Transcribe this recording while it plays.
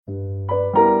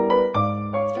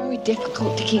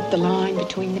difficult to keep the line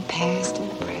between the past and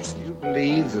the present. You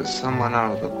believe that someone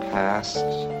out of the past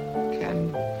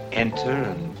can enter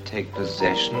and take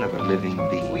possession of a living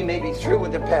being? We may be through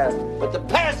with the past, but the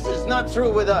past is not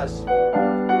through with us.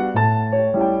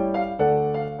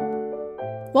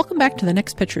 Welcome back to The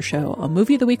Next Picture Show, a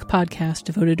Movie of the Week podcast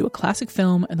devoted to a classic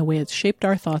film and the way it's shaped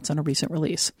our thoughts on a recent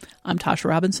release. I'm Tasha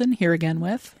Robinson, here again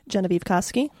with Genevieve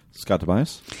Koski. Scott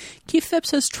Tobias. Keith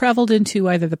Phipps has traveled into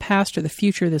either the past or the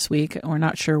future this week. We're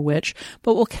not sure which,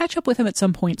 but we'll catch up with him at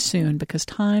some point soon because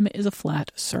time is a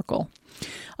flat circle.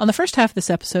 On the first half of this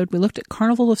episode, we looked at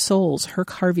Carnival of Souls, Herc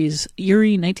Harvey's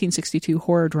eerie 1962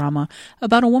 horror drama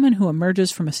about a woman who emerges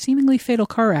from a seemingly fatal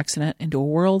car accident into a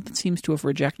world that seems to have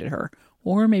rejected her.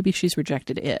 Or maybe she's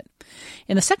rejected it.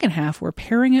 In the second half, we're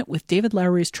pairing it with David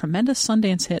Lowery's tremendous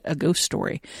Sundance hit A Ghost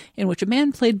Story, in which a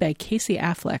man played by Casey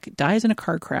Affleck dies in a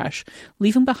car crash,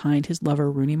 leaving behind his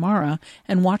lover Rooney Mara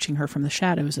and watching her from the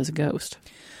shadows as a ghost.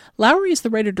 Lowery is the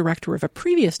writer-director of a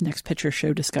previous Next Picture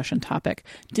Show discussion topic,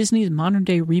 Disney's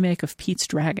modern-day remake of Pete's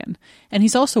Dragon, and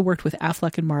he's also worked with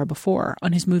Affleck and Mara before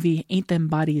on his movie Ain't Them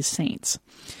Bodies Saints.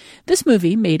 This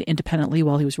movie, made independently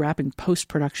while he was wrapping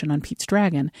post-production on Pete's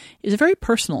Dragon, is a very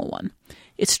personal one.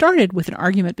 It started with an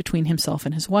argument between himself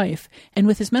and his wife, and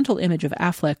with his mental image of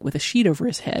Affleck with a sheet over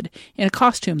his head in a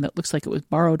costume that looks like it was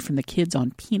borrowed from the kids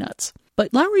on Peanuts.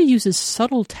 But Lowery uses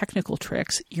subtle technical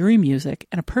tricks, eerie music,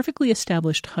 and a perfectly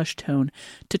established hush tone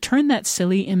to turn that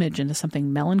silly image into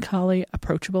something melancholy,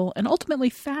 approachable, and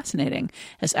ultimately fascinating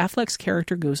as Affleck's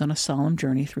character goes on a solemn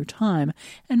journey through time,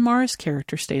 and Mara's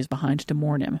character stays behind to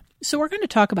mourn him. So we're going to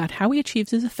talk about how he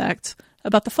achieves his effects,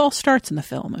 about the false starts in the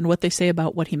film and what they say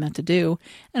about what he meant to do,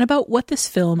 and about what this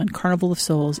film and Carnival of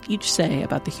Souls each say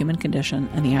about the human condition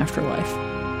and the afterlife.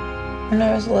 When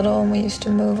I was little, we used to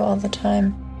move all the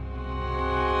time.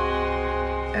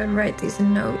 I would write these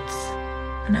notes,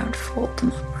 and I would fold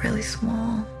them up really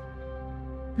small,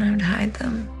 and I would hide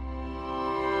them.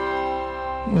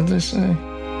 What did they say?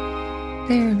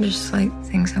 They were just like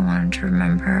things I wanted to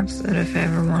remember, so that if I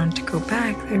ever wanted to go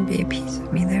back, there'd be a piece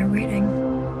of me there waiting.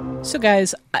 So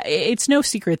guys, it's no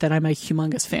secret that I'm a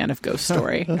humongous fan of Ghost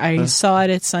Story. I saw it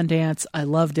at Sundance. I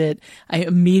loved it. I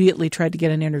immediately tried to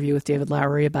get an interview with David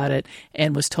Lowery about it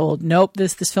and was told, nope,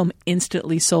 this film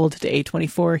instantly sold to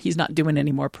A24. He's not doing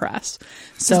any more press.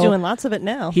 So he's doing lots of it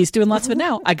now. He's doing lots of it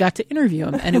now. I got to interview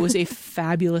him, and it was a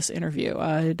fabulous interview.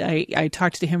 I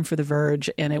talked to him for The Verge,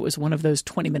 and it was one of those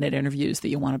 20-minute interviews that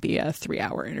you want to be a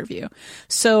 3-hour interview.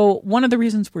 So one of the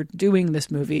reasons we're doing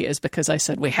this movie is because I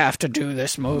said, we have to do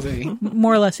this movie.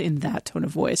 More or less in that tone of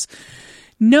voice.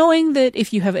 Knowing that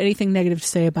if you have anything negative to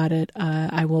say about it,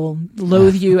 I will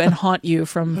loathe you and haunt you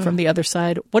from the other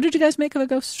side. What did you guys make of A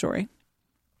Ghost Story?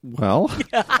 Well,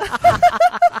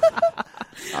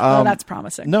 well, that's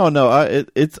promising. No,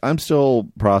 I'm still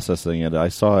processing it. I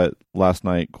saw it last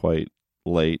night quite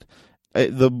late.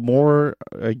 The more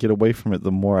I get away from it,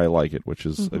 the more I like it, which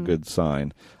is a good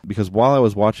sign. Because while I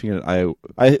was watching it,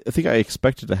 I think I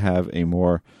expected to have a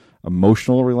more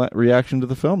emotional reaction to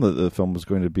the film. That the film was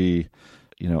going to be,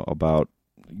 about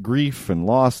grief and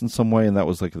loss in some way, and that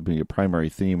was like a primary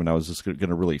theme, and I was just going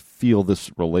to really feel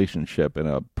this relationship in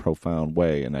a profound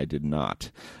way, and I did not.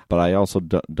 But I also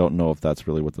don't know if that's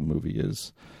really what the movie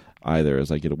is either,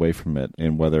 as I get away from it,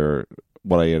 and whether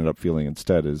what I ended up feeling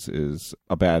instead is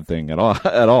a bad thing at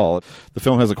all. The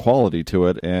film has a quality to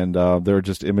it, and there are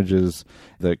just images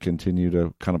that continue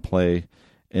to kind of play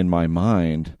in my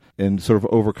mind and sort of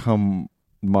overcome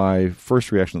my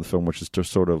first reaction to the film, which is to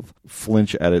sort of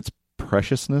flinch at its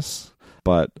preciousness.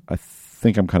 But I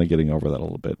think I'm kind of getting over that a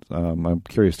little bit. I'm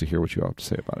curious to hear what you have to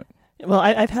say about it. Well,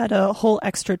 I've had a whole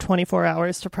extra 24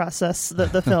 hours to process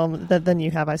the film than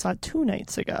you have. I saw it 2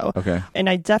 nights ago. Okay. And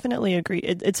I definitely agree.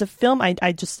 It's a film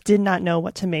I just did not know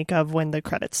what to make of when the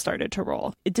credits started to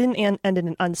roll. It didn't end in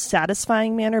an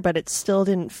unsatisfying manner, but it still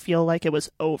didn't feel like it was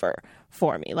over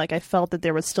for me. Like, I felt that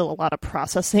there was still a lot of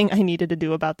processing I needed to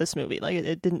do about this movie. Like,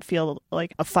 it didn't feel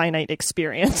like a finite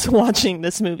experience watching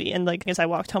this movie. And like, as I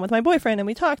walked home with my boyfriend and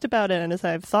we talked about it, and as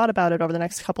I've thought about it over the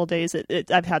next couple of days,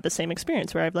 I've had the same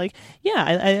experience where I've like,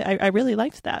 yeah, I really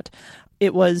liked that.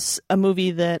 It was a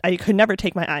movie that I could never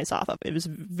take my eyes off of. It was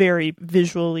very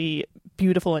visually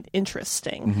beautiful and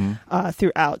interesting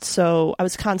throughout. So I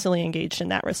was constantly engaged in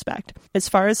that respect. As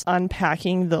far as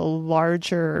unpacking the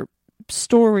larger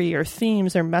story or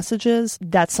themes or messages,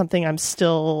 that's something I'm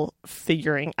still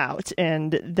figuring out,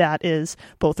 and that is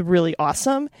both really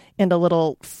awesome and a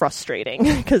little frustrating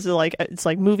because it's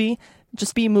like movie,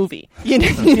 just be movie,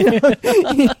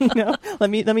 let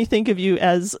me think of you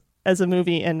as as a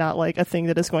movie and not like a thing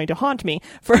that is going to haunt me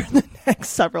for the next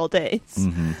several days.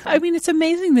 Mm-hmm. I mean, it's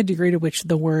amazing the degree to which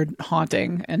the word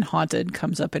haunting and haunted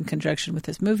comes up in conjunction with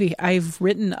this movie. I've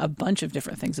written a bunch of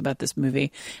different things about this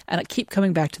movie, and I keep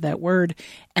coming back to that word,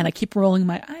 and I keep rolling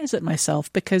my eyes at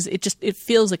myself because it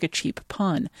feels like a cheap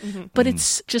pun. Mm-hmm. But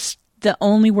it's just the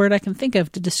only word I can think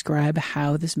of to describe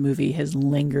how this movie has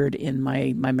lingered in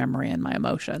my memory and my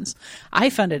emotions.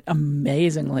 I found it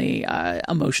amazingly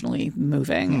emotionally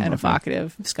moving and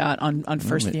evocative, Scott, on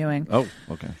first viewing. Oh,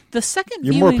 okay. The second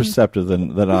You're viewing, more perceptive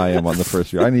than I am on the first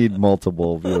view. I need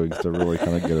multiple viewings to really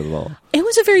kind of get it all. It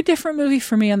was a very different movie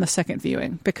for me on the second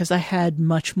viewing because I had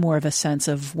much more of a sense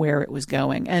of where it was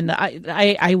going. And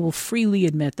I will freely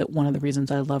admit that one of the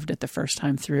reasons I loved it the first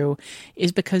time through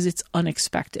is because it's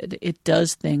unexpected. It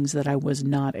does things that I was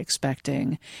not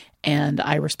expecting, and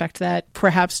I respect that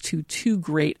perhaps to too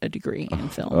great a degree in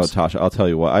films. Oh, Tasha, I'll tell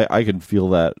you what, I can feel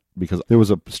that because there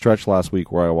was a stretch last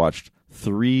week where I watched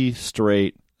 3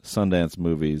 straight Sundance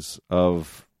movies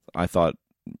of, I thought,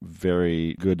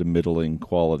 very good to middling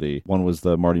quality. One was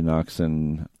the Marty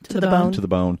Noxon To the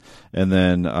Bone, and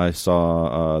then I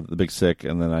saw The Big Sick,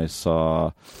 and then I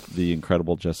saw the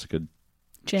incredible Jessica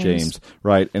James,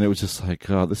 right? And it was just like,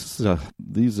 oh,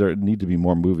 these need to be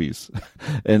more movies,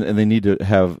 and they need to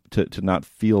have to not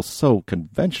feel so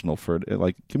conventional for it.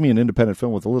 Like, give me an independent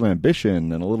film with a little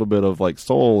ambition and a little bit of like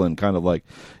soul and kind of like,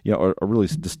 you know, a really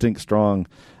distinct, strong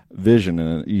vision.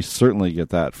 And you certainly get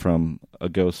that from A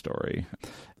Ghost Story.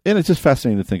 And it's just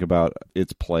fascinating to think about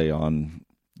its play on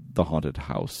the haunted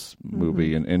house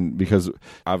movie, and because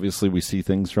obviously we see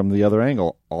things from the other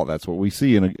angle. All that's what we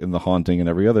see in The Haunting, and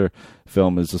every other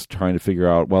film is just trying to figure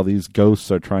out, well, these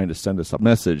ghosts are trying to send us a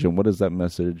message, and what is that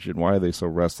message, and why are they so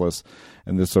restless,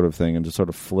 and this sort of thing, and to sort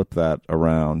of flip that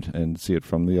around and see it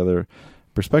from the other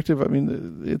perspective. I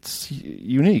mean, it's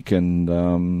unique,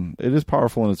 and it is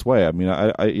powerful in its way. I mean,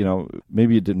 I you know,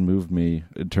 maybe it didn't move me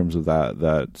in terms of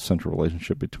that central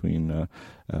relationship between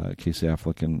Casey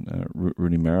Affleck and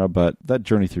Rooney Mara, but that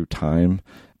journey through time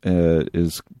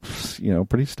is, you know,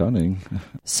 pretty stunning.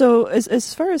 So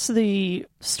as far as the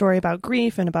story about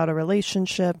grief and about a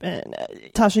relationship, and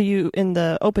Tasha, you in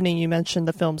the opening you mentioned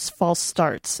the film's false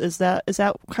starts. Is that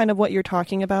kind of what you're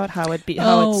talking about? How it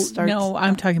starts? No,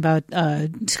 I'm talking about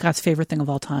Scott's favorite thing of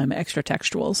all time, extra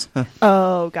textuals.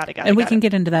 Oh, got it. And we can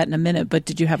get into that in a minute. But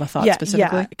did you have a thought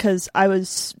specifically? Yeah, because I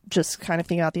was just kind of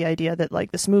thinking about the idea that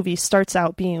like this movie starts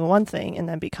out being one thing and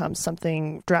then becomes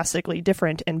something drastically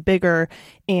different and bigger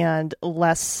and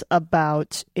less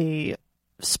about a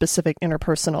specific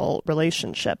interpersonal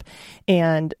relationship.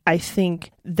 And I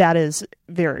think that is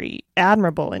very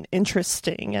admirable and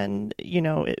interesting. And, you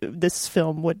know, this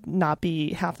film would not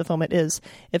be half the film it is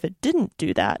if it didn't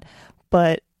do that.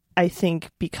 But I think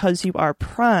because you are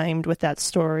primed with that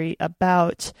story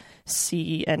about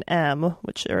C and M,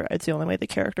 which it's the only way the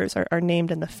characters are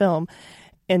named in the film,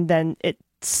 and then it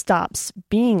stops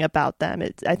being about them,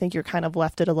 I think you're kind of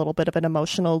left at a little bit of an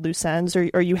emotional loose ends,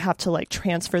 or you have to like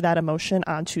transfer that emotion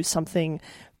onto something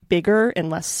bigger and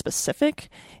less specific.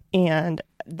 And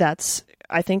that's,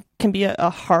 I think, can be a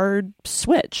hard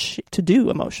switch to do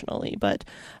emotionally, but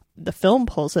the film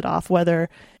pulls it off. Whether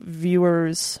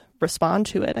viewers respond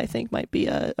to it, I think, might be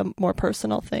a more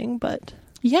personal thing, but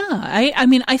Yeah, I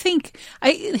mean, I think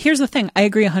here's the thing. I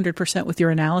agree 100% with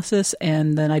your analysis,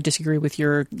 and then I disagree with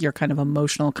your kind of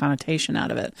emotional connotation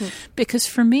out of it. Because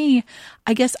for me,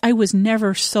 I guess I was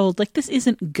never sold. Like, this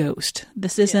isn't Ghost.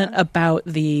 This isn't about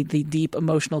the deep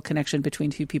emotional connection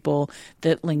between two people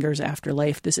that lingers after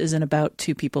life. This isn't about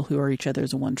two people who are each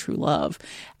other's one true love.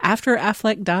 After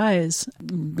Affleck dies,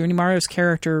 Rooney Mara's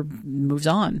character moves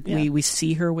on. Yeah. We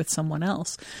see her with someone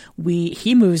else.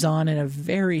 He moves on in a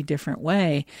very different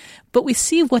way. But we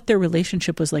see what their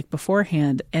relationship was like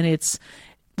beforehand, and it's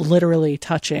literally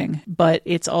touching, but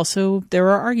it's also, there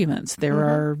are arguments, there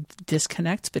are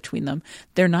disconnects between them.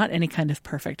 They're not any kind of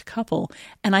perfect couple.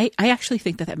 And I actually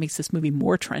think that makes this movie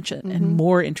more trenchant and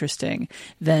more interesting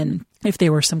than if they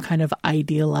were some kind of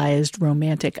idealized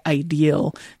romantic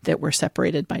ideal that were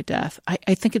separated by death.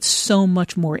 I think it's so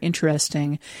much more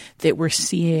interesting that we're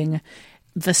seeing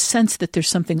the sense that there's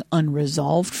something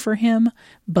unresolved for him,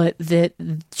 but that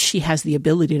she has the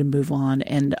ability to move on.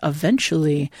 And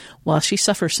eventually, while she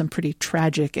suffers some pretty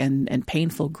tragic and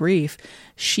painful grief,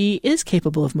 she is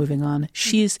capable of moving on.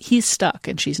 He's stuck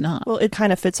and she's not. Well, it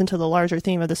kind of fits into the larger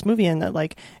theme of this movie in that,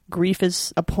 like, grief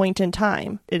is a point in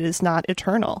time. It is not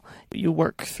eternal. You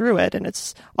work through it and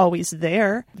it's always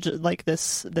there. Like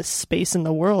this space in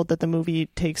the world that the movie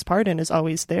takes part in is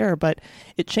always there, but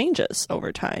it changes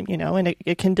over time, you know, and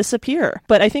it can disappear.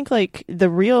 But I think like the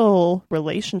real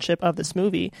relationship of this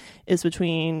movie is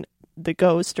between the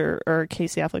ghost or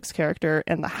Casey Affleck's character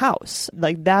and the house.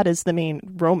 Like that is the main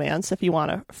romance, if you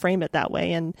want to frame it that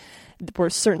way. And we're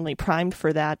certainly primed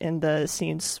for that in the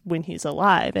scenes when he's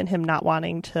alive and him not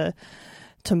wanting to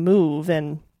move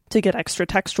and to get extra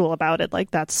textual about it.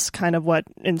 Like that's kind of what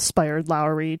inspired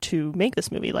Lowry to make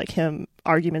this movie, like him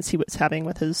arguments he was having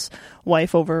with his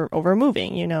wife over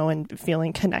moving, you know, and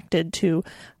feeling connected to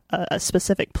a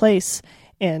specific place.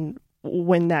 And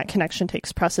when that connection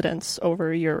takes precedence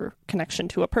over your connection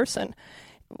to a person.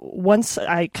 Once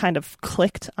I kind of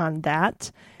clicked on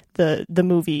that, the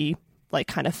movie like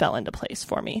kind of fell into place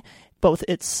for me. Both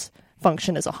its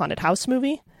function as a haunted house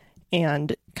movie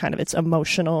and kind of its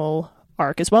emotional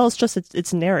arc, as well as just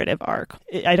its narrative arc.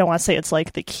 I don't want to say it's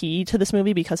like the key to this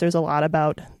movie, because there's a lot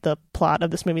about the plot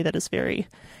of this movie that is very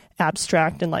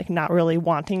abstract and like not really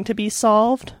wanting to be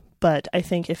solved. But I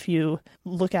think if you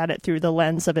look at it through the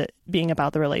lens of it being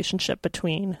about the relationship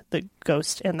between the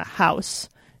ghost and the house,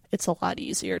 it's a lot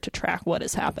easier to track what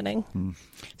is happening.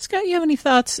 Scott, you have any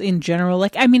thoughts in general?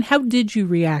 Like, I mean, how did you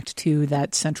react to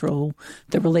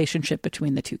the relationship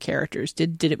between the two characters?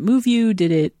 Did it move you?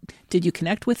 Did you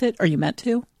connect with it? Are you meant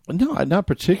to? No, not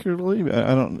particularly.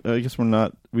 I guess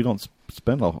we don't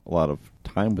spend a lot of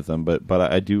time with them, but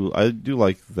I do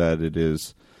like that it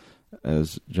is,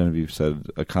 as Genevieve said,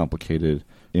 a complicated,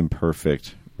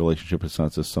 imperfect relationship. It's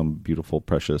not just some beautiful,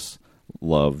 precious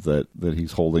love that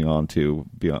he's holding on to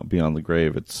beyond the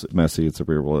grave. It's messy. It's a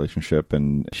real relationship,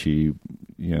 and she,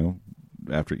 you know,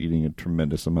 after eating a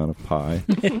tremendous amount of pie,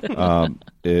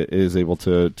 is able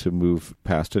to move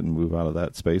past it and move out of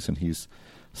that space, and he's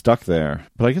stuck there.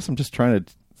 But I guess I'm just trying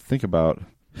to think about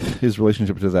his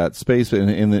relationship to that space and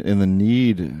in the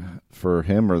need for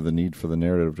him, or the need for the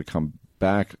narrative to come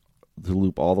back, to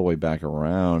loop all the way back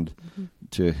around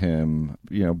to him,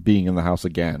 you know, being in the house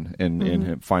again, and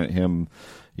him,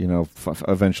 you know,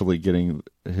 eventually getting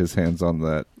his hands on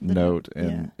that note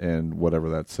and whatever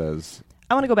that says.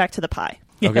 I want to go back to the pie.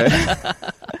 Okay.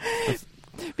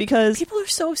 Because people are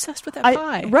so obsessed with that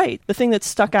pie. Right. The thing that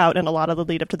stuck out in a lot of the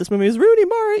lead up to this movie is Rooney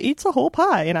Mara eats a whole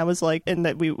pie. And I was like, and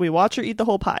that we watch her eat the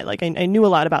whole pie. Like I knew a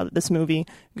lot about this movie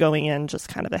going in, just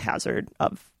kind of the hazard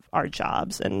of our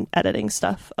jobs and editing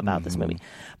stuff about this movie.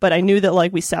 But I knew that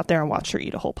like we sat there and watched her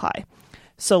eat a whole pie.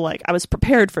 So like I was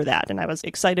prepared for that and I was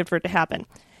excited for it to happen.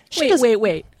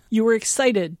 Wait. You were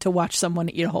excited to watch someone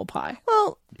eat a whole pie?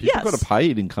 Well, People go to pie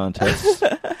eating contests.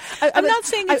 I'm not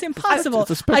saying it's impossible.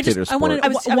 It's a spectator sport.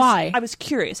 Why? I was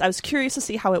curious. I was curious to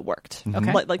see how it worked.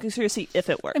 Okay. Like I was curious to see if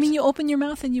it worked. I mean, you open your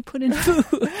mouth and you put in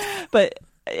food. But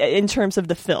in terms of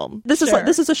the film, this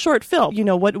is a short film. You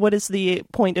know, what is the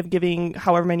point of giving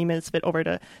however many minutes of it over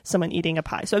to someone eating a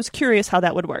pie? So I was curious how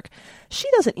that would work. She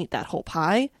doesn't eat that whole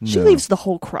pie. She leaves the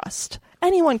whole crust.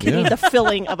 Anyone can eat the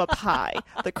filling of a pie.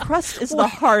 The crust is the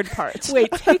hard part.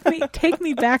 Wait, take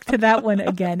me back to that one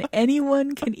again.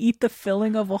 Anyone can eat the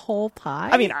filling of a whole pie?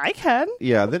 I mean, I can.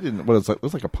 Yeah, they didn't. What it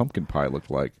was like a pumpkin pie looked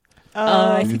like.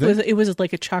 I think it was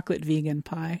like a chocolate vegan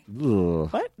pie. Ugh.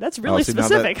 What? That's really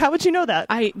specific. How would you know that?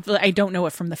 I don't know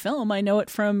it from the film. I know it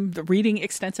from reading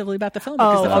extensively about the film.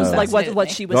 Because like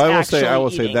what she was I will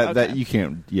eating. say that you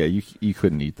can't. Yeah, you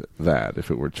couldn't eat that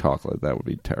if it were chocolate. That would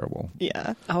be terrible.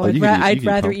 Yeah. Oh, I'd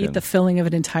rather eat the filling of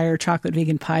an entire chocolate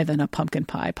vegan pie than a pumpkin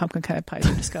pie. Pumpkin pies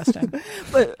are disgusting.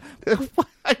 But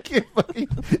I can't believe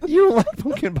you don't like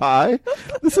pumpkin pie.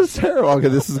 This is terrible. Okay,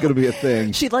 this is going to be a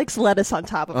thing. She likes lettuce on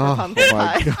top of her pumpkin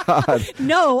pie. Oh my god!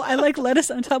 No, I like lettuce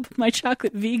on top of my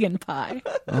chocolate vegan pie.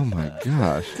 Oh my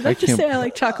gosh! Did I just say I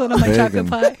like chocolate on my chocolate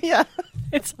pie? Yeah.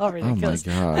 It's all ridiculous.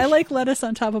 Oh my gosh! I like lettuce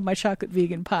on top of my chocolate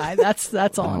vegan pie. That's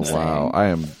all I'm saying. Wow,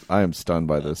 I am stunned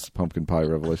by this pumpkin pie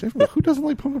revelation. Who doesn't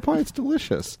like pumpkin pie? It's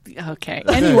delicious. Okay.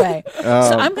 Anyway,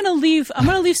 so I'm gonna leave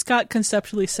Scott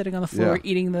conceptually sitting on the floor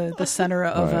eating the center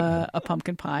of a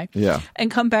pumpkin pie. Yeah.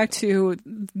 And come back to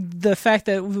the fact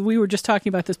that we were just talking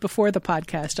about this before the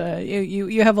podcast.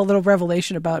 You have a little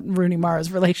revelation about Rooney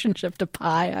Mara's relationship to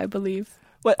pie, I believe.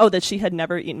 What? Oh, that she had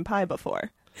never eaten pie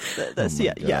before.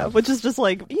 Which is just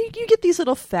like you get these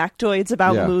little factoids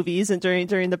about movies and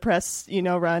during the press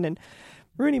run, and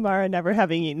Rooney Mara never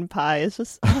having eaten pie is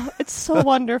just it's so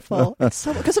wonderful. It's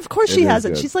so, because of course she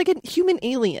hasn't. She's like a human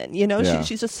alien,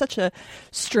 she's just such a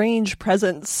strange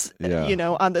presence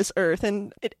on this earth,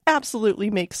 and it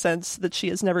absolutely makes sense that she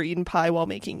has never eaten pie, while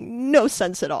making no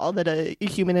sense at all that a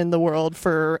human in the world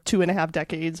for 2.5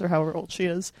 decades or however old she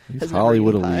is has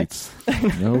Hollywood never eaten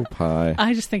elites. No pie.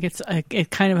 I just think it's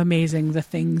kind of amazing the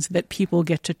things that people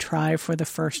get to try for the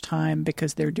first time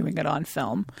because they're doing it on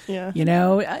film. Yeah.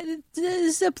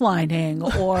 ziplining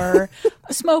or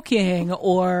smoking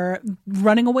or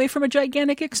running away from a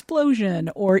gigantic explosion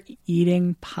or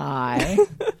eating pie.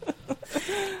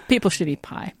 People should eat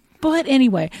pie. But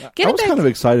anyway, I was kind of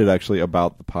excited actually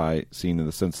about the pie scene in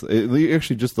the sense that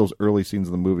actually just those early scenes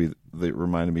of the movie that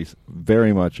reminded me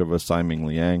very much of a Simon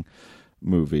Liang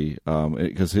movie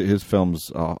because his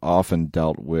films often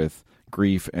dealt with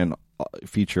grief and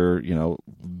feature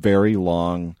very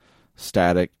long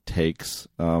static takes,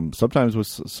 sometimes with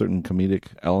certain comedic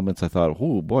elements. I thought,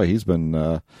 oh boy, he's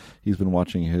been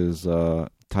watching his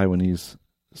Taiwanese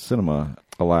cinema.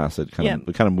 Alas, it kind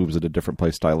of moves at a different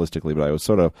place stylistically, but I was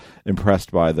sort of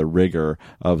impressed by the rigor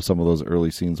of some of those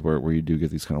early scenes where you do get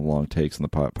these kind of long takes, and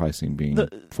the pie scene being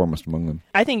foremost among them.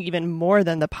 I think even more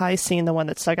than the pie scene, the one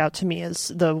that stuck out to me is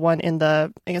the one in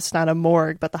the, I guess not a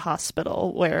morgue, but the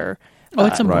hospital where... Oh,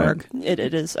 it's a morgue.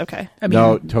 It is, okay. I mean,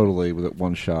 no, totally, with it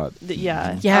one shot.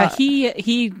 Yeah. Yeah,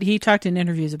 he talked in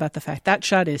interviews about the fact that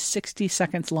shot is 60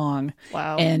 seconds long.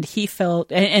 Wow. And he felt,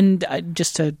 and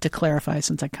just to clarify,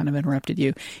 since I kind of interrupted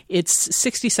you, it's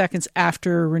 60 seconds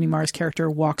after Rooney Mara's character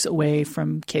walks away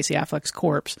from Casey Affleck's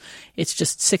corpse. It's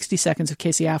just 60 seconds of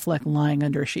Casey Affleck lying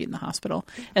under a sheet in the hospital.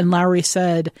 And Lowry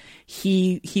said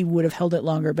he would have held it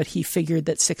longer, but he figured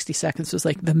that 60 seconds was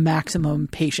like the maximum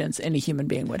patience any human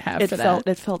being would have for that.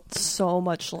 It felt so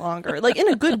much longer, like in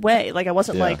a good way. Like I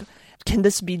wasn't like, can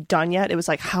this be done yet? It was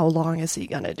like, how long is he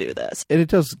going to do this? And it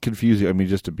does confuse you. I mean,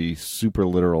 just to be super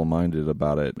literal minded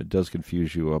about it, it does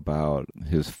confuse you about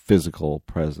his physical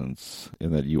presence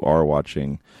in that you are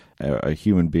watching a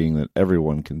human being that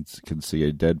everyone can see,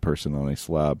 a dead person on a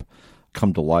slab,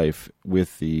 come to life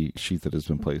with the sheet that has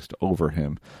been placed over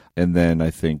him. And then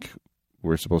I think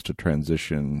we're supposed to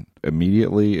transition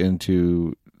immediately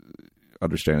into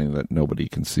understanding that nobody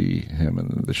can see him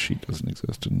and the sheet doesn't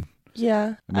exist. And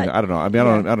yeah, I don't know. I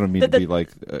mean, I don't mean to be like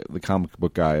the comic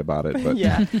book guy about it, but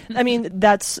yeah, I mean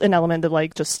that's an element that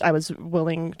like just I was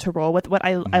willing to roll with. What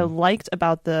I liked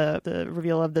about the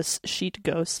reveal of this sheet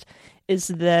ghost is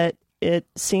that it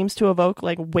seems to evoke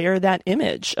like where that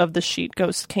image of the sheet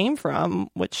ghost came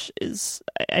from, which is,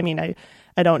 I mean,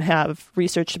 I don't have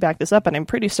research to back this up, and I'm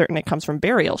pretty certain it comes from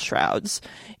burial shrouds.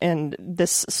 And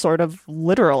this sort of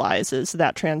literalizes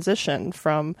that transition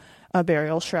from a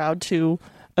burial shroud to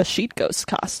a sheet ghost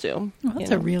costume. Well,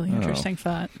 that's a really interesting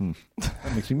thought.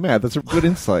 That makes me mad. That's a good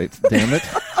insight. Damn it.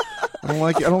 I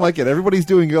don't like it. Everybody's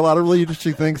doing a lot of really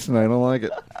interesting things tonight. I don't like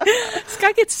it.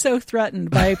 Scott gets so threatened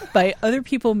by other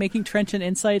people making trenchant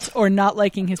insights or not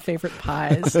liking his favorite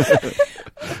pies.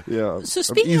 Yeah. So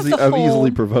speaking of the whole, I'm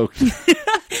easily provoked.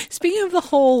 Speaking of the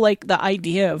whole, like the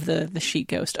idea of the sheet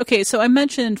ghost. Okay, so I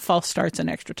mentioned false starts and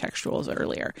extra textuals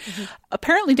earlier. Mm-hmm.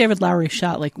 Apparently David Lowery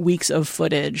shot like weeks of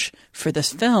footage for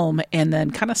this film and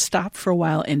then kind of stopped for a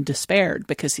while and despaired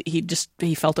because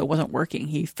he felt it wasn't working.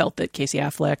 He felt that Casey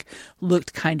Affleck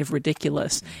looked kind of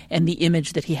ridiculous, and the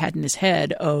image that he had in his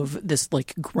head of this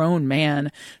like grown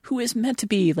man who is meant to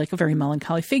be like a very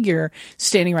melancholy figure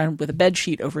standing around with a bed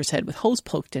sheet over his head with holes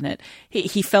poked in it.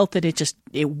 He felt that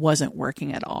it wasn't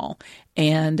working at all.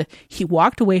 And he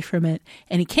walked away from it,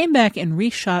 and he came back and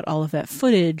reshot all of that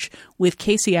footage with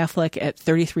Casey Affleck at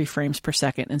 33 frames per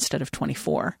second instead of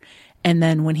 24. And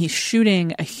then when he's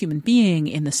shooting a human being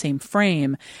in the same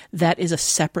frame, that is a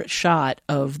separate shot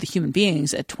of the human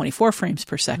beings at 24 frames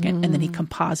per second. And then he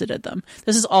composited them.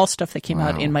 This is all stuff that came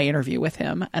out in my interview with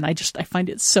him. And I find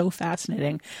it so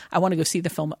fascinating. I want to go see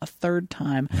the film a third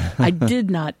time. I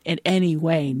did not in any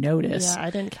way notice. Yeah,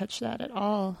 I didn't catch that at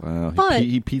all. Wow. But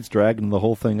he Pete's dragging the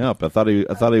whole thing up. I thought he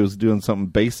was doing something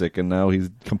basic, and now he's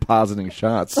compositing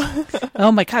shots.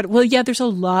 Oh my God. Well, yeah, there's a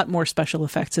lot more special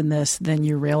effects in this than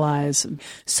you realize.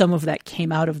 Some of that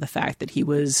came out of the fact that he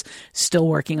was still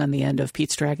working on the end of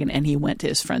Pete's Dragon, and he went to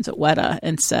his friends at Weta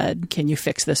and said, can you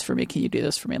fix this for me? Can you do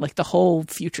this for me? Like the whole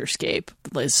Futurescape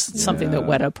is something that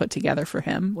Weta put together for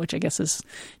him, which I guess is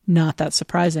not that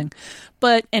surprising.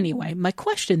 But anyway, my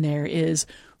question there is,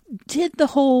 did the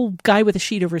whole guy with a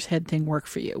sheet over his head thing work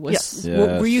for you? Yes.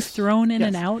 Were you thrown in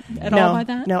and out at all by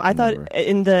that? No, I thought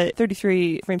in the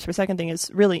 33 frames per second thing is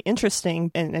really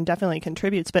interesting and definitely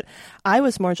contributes, but I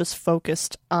was more just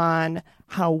focused on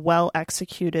how well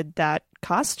executed that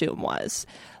costume was.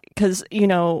 Because,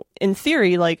 in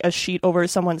theory, like a sheet over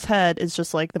someone's head is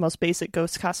just like the most basic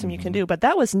ghost costume you can do. But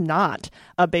that was not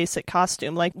a basic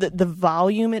costume. Like the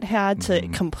volume it had to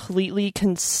completely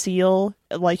conceal,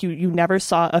 like you never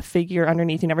saw a figure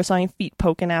underneath. You never saw any feet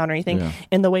poking out or anything. Yeah.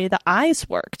 And the way the eyes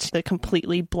worked, the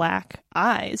completely black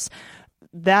eyes,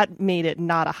 that made it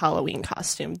not a Halloween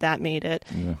costume. That made it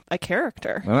a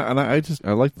character. And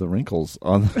I like the wrinkles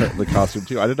on the costume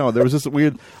too. I don't know. There was this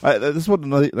weird. This is what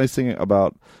another nice thing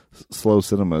about slow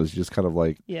cinema is. You just kind of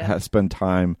like spend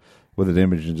time with an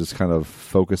image and just kind of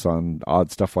focus on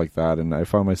odd stuff like that. And I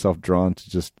found myself drawn to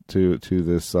just to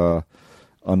this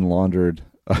unlaundered.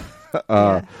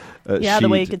 The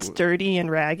way it gets dirty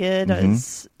and ragged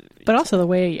is. But also the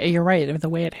way, you're right, the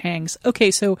way it hangs. Okay,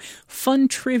 so fun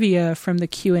trivia from the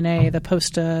Q&A, the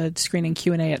post-screening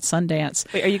Q&A at Sundance.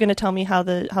 Wait, are you going to tell me how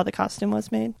the costume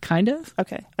was made? Kind of.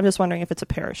 Okay. I'm just wondering if it's a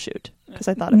parachute, because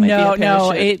I thought it might be a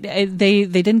parachute. No, they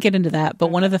didn't get into that.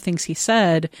 But one of the things he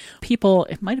said,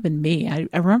 it might have been me.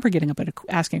 I remember getting up and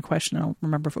asking a question. I don't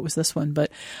remember if it was this one,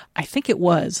 but I think it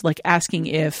was like asking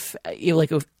if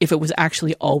it was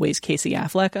actually always Casey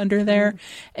Affleck under there.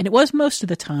 And it was most of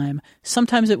the time.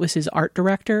 Sometimes it was his art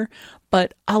director,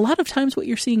 but a lot of times what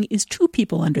you're seeing is two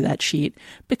people under that sheet,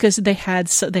 because they had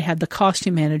the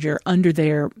costume manager under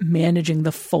there managing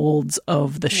the folds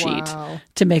of the sheet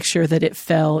to make sure that it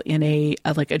fell in a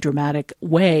dramatic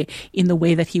way, in the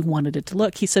way that he wanted it to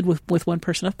look. He said with one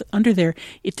person under there,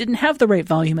 it didn't have the right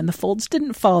volume and the folds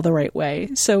didn't fall the right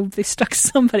way, so they stuck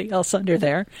somebody else under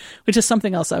there, which is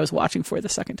something else I was watching for the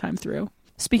second time through.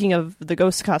 Speaking of the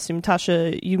ghost costume,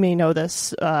 Tasha, you may know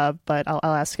this, but I'll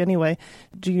ask anyway.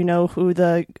 Do you know who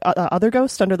the other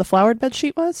ghost under the flowered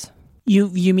bedsheet was?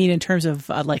 You mean in terms of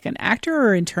like an actor,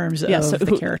 or in terms of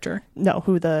the character? No,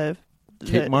 who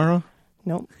Kate Mara?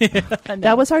 No.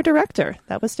 That was our director.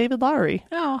 That was David Lowery.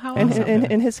 Oh, how awesome.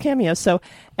 In his cameo. So,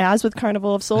 as with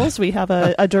Carnival of Souls, we have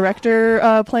a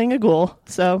director playing a ghoul.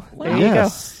 So, there you go.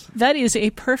 That is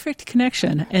a perfect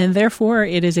connection, and therefore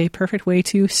it is a perfect way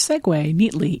to segue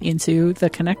neatly into the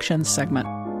Connections segment.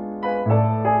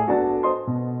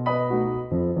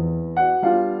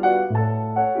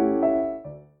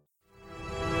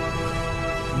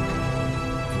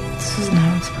 This is not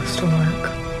how it's supposed to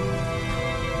work.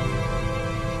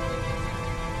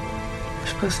 We're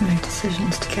supposed to make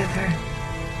decisions together.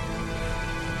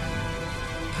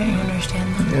 Can't you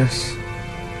understand that? Yes.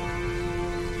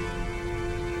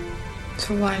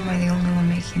 So why am I the only one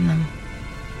making them?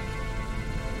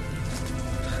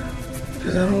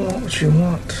 Because I don't want what you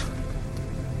want.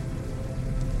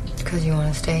 Because you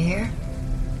want to stay here?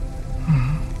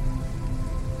 Mm-hmm.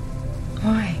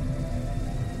 Why?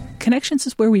 Connections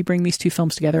is where we bring these two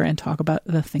films together and talk about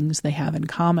the things they have in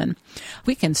common.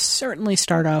 We can certainly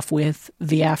start off with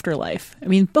The Afterlife. I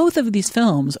mean, both of these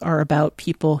films are about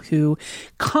people who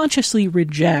consciously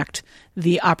reject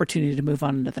the opportunity to move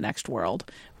on into the next world,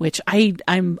 which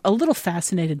I'm a little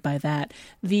fascinated by that.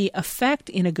 The effect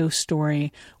in a ghost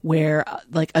story where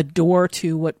like a door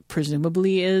to what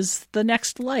presumably is the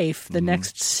next life, the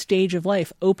next stage of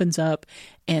life opens up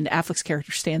and Affleck's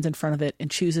character stands in front of it and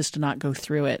chooses to not go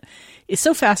through it is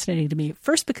so fascinating to me.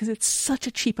 First, because it's such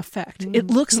a cheap effect. It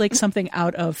looks like something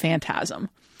out of Phantasm.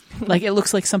 Like it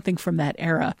looks like something from that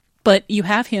era. But you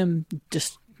have him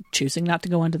just choosing not to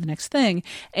go on to the next thing.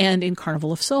 And in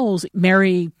Carnival of Souls,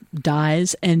 Mary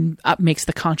dies and makes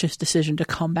the conscious decision to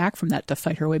come back from that, to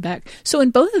fight her way back. So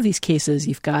in both of these cases,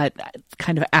 you've got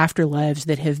kind of afterlives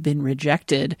that have been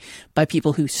rejected by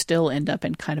people who still end up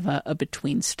in kind of a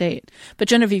between state. But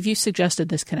Genevieve, you suggested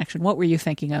this connection. What were you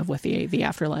thinking of with the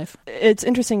afterlife? It's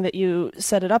interesting that you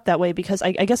set it up that way, because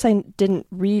I guess I didn't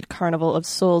read Carnival of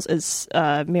Souls as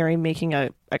Mary making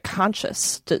a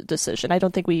conscious decision. I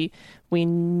don't think we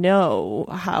know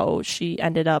how she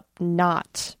ended up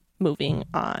not moving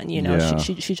on.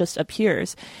 She just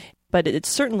appears, but it's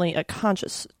certainly a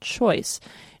conscious choice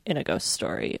in a ghost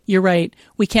story. You're right.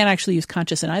 We can't actually use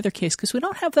conscious in either case because we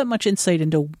don't have that much insight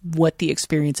into what the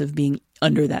experience of being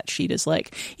under that sheet is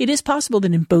like. It is possible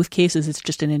that in both cases it's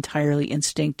just an entirely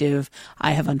instinctive,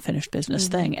 I have unfinished business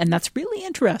thing, and that's really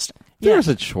interesting. There's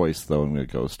a choice, though, in a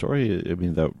ghost story. I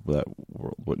mean, that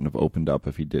world wouldn't have opened up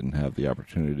if he didn't have the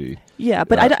opportunity. Yeah,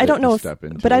 but I don't know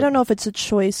I don't know if it's a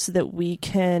choice that we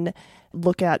can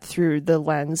look at through the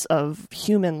lens of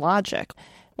human logic.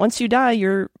 Once you die,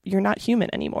 you're not human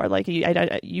anymore. Like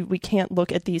we can't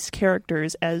look at these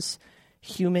characters as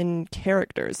human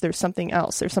characters. There's something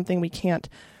else. There's something we can't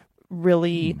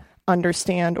really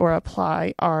understand or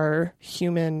apply our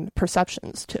human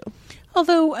perceptions to.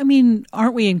 Although, I mean,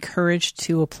 aren't we encouraged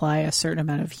to apply a certain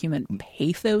amount of human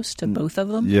pathos to both of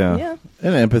them? Yeah.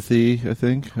 And empathy, I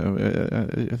think. I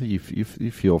think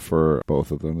you feel for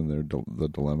both of them and the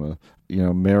dilemma.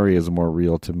 Mary is more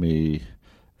real to me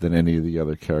than any of the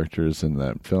other characters in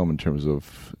that film in terms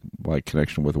of my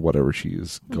connection with whatever she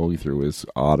is going through, as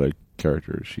odd a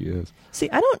character as she is. See,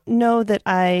 I don't know that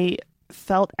I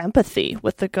felt empathy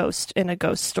with the ghost in a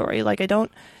ghost story. Like, I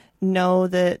don't know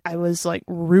that I was like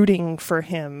rooting for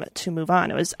him to move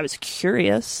on. I was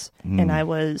curious and I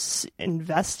was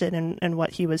invested in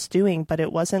what he was doing, but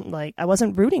it wasn't like I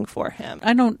wasn't rooting for him.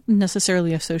 I don't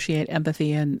necessarily associate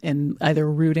empathy in either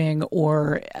rooting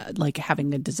or like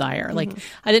having a desire. Like,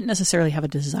 I didn't necessarily have a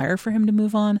desire for him to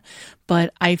move on,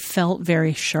 but I felt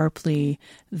very sharply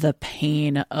the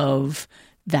pain of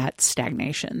that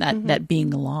stagnation, that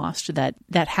being lost, that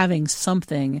having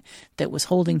something that was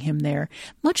holding him there,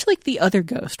 much like the other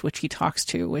ghost, which he talks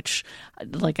to, which,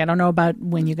 like, I don't know about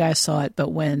when you guys saw it,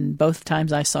 but when both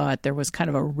times I saw it, there was kind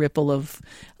of a ripple of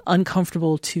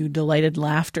uncomfortable to delighted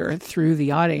laughter through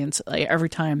the audience, like, every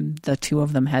time the two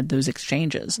of them had those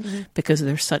exchanges, because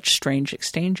they're such strange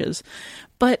exchanges.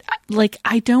 But like,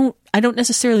 I don't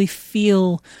necessarily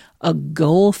feel a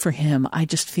goal for him. I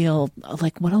just feel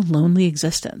like, what a lonely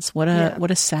existence. What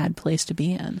a sad place to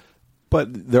be in.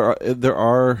 But there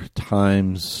are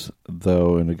times,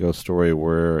 though, in a ghost story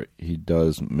where he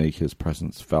does make his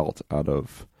presence felt out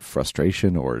of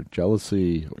frustration or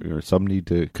jealousy or some need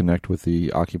to connect with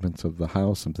the occupants of the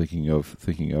house. I'm thinking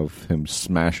of him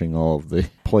smashing all of the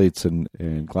plates and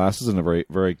glasses in a very,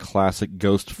 very classic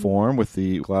ghost form with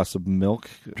the glass of milk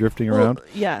drifting around.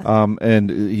 Yeah.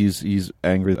 And he's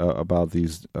angry about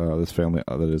this family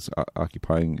that is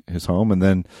occupying his home, and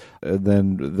then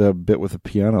the bit with the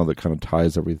piano that kind of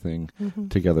ties everything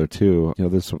together too. You know,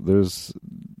 there's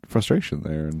frustration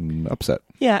there and upset.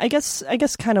 Yeah, I guess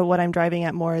kind of what I'm driving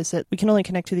at more is that we can only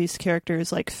connect to these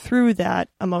characters like through that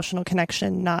emotional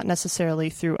connection, not necessarily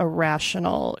through a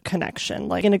rational connection.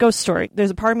 Like in a ghost story,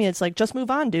 there's a part of me that's like, just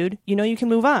move on, dude. You know you can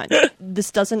move on.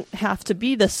 This doesn't have to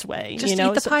be this way. Just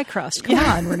eat the pie crust. Come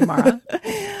on, Rooney Mara.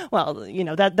 Well,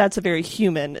 that's a very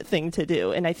human thing to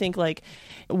do. And I think like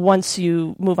once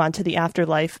you move on to the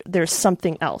afterlife, there's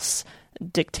something else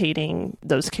dictating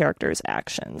those characters'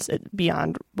 actions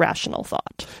beyond rational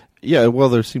thought. Yeah, well,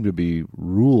 there seem to be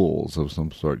rules of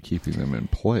some sort keeping them in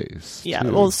place. Yeah,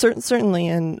 too. well, certainly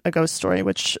in a ghost story,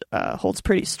 which holds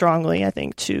pretty strongly, I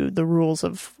think, to the rules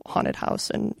of haunted house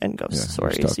and ghost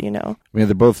stories. You know, I mean,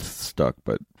 they're both stuck,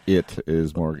 but it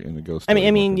is more in the ghost story.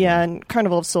 I mean, yeah, in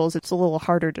Carnival of Souls, it's a little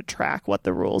harder to track what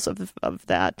the rules of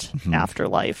that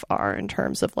afterlife are in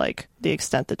terms of like the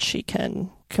extent that she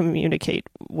can communicate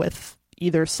with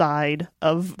either side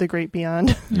of the great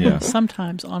beyond. Yeah.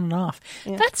 Sometimes on and off.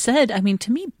 Yeah. That said, I mean,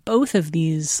 to me, both of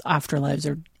these afterlives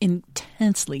are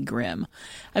intensely grim.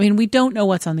 I mean, we don't know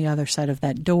what's on the other side of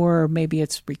that door. Maybe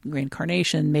it's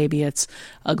reincarnation. Maybe it's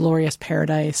a glorious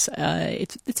paradise.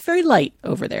 It's very light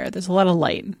over there. There's a lot of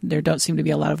light. There don't seem to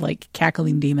be a lot of like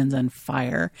cackling demons and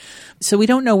fire. So we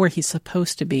don't know where he's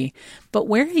supposed to be. But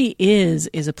where he is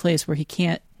a place where he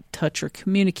can't touch or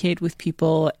communicate with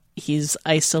people. He's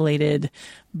isolated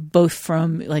both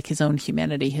from like his own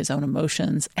humanity, his own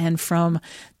emotions, and from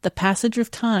the passage of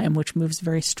time, which moves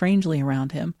very strangely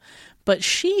around him. But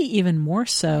she, even more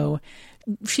so,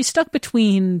 she's stuck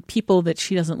between people that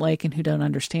she doesn't like and who don't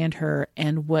understand her,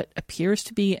 and what appears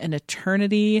to be an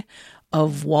eternity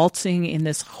of waltzing in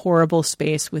this horrible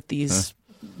space with these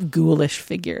ghoulish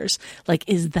figures. Like,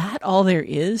 is that all there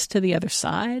is to the other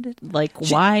side? Like,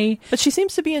 why? But she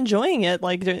seems to be enjoying it.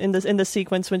 Like in the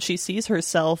sequence when she sees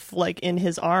herself like in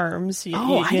his arms.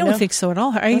 I don't think so at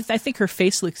all. I think her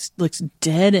face looks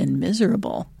dead and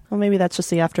miserable. Well, maybe that's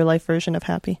just the afterlife version of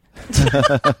happy.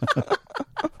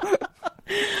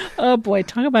 Oh boy,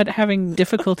 talk about having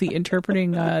difficulty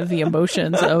interpreting the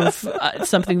emotions of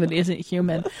something that isn't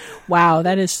human. Wow,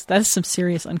 that is some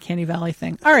serious uncanny valley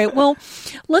thing. All right, well,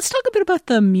 let's talk a bit about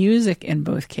the music in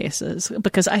both cases,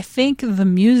 because I think the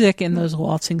music in those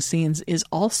waltzing scenes is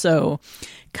also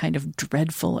kind of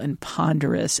dreadful and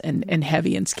ponderous and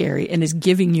heavy and scary, and is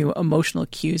giving you emotional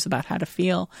cues about how to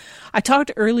feel. I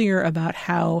talked earlier about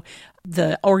how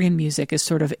the organ music is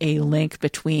sort of a link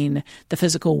between the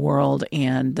physical world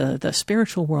and the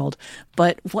spiritual world.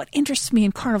 But what interests me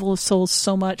in Carnival of Souls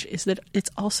so much is that it's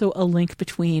also a link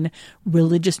between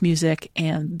religious music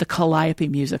and the calliope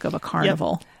music of a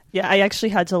carnival. Yep. Yeah, I actually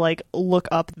had to like look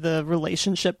up the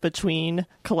relationship between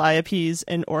calliopes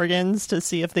and organs to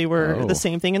see if they were the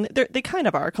same thing, and they kind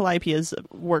of are. Calliope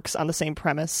works on the same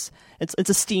premise. It's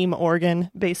a steam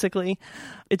organ, basically.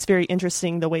 It's very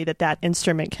interesting the way that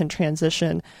instrument can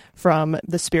transition from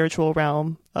the spiritual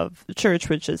realm of the church,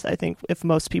 which is, I think, if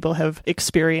most people have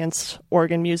experienced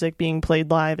organ music being played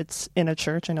live, it's in a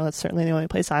church. I know that's certainly the only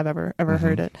place I've ever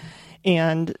heard it.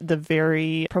 and the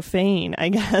very profane, I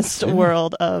guess,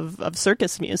 world of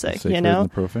circus music. Sacred You know,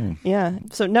 and profane. Yeah.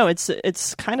 So no,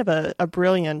 it's kind of a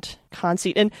brilliant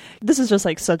conceit, and this is just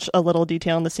like such a little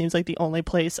detail, and this seems like the only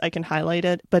place I can highlight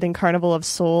it. But in Carnival of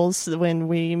Souls, when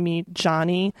we meet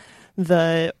Johnny,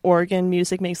 the organ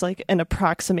music makes like an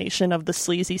approximation of the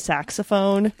sleazy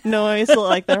saxophone noise,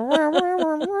 like the.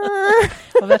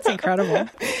 Well, that's incredible.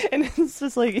 And it's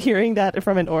just like hearing that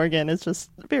from an organ is just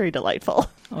very delightful.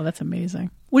 Oh, that's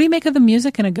amazing. What do you make of the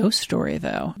music in A Ghost Story,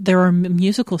 though? There are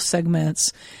musical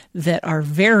segments that are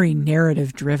very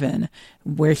narrative driven,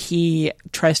 where he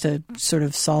tries to sort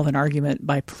of solve an argument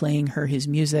by playing her his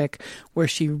music, where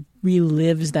she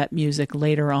relives that music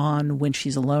later on when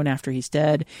she's alone after he's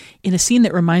dead, in a scene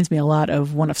that reminds me a lot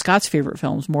of one of Scott's favorite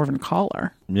films, Morven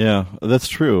Caller. Yeah, that's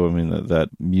true. I mean, that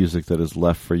music that is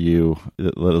left for you,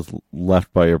 that is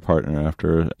left by your partner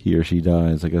after he or she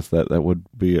dies, I guess that would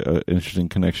be an interesting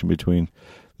connection between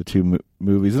the two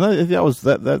movies. And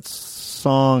that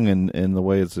song and the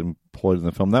way it's employed in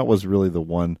the film, that was really the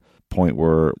one point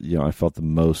where, you know, I felt the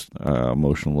most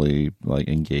emotionally like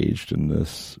engaged in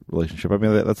this relationship. I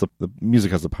mean, the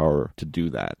music has the power to do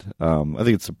that. I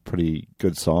think it's a pretty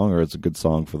good song, or it's a good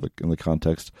song in the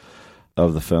context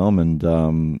of the film,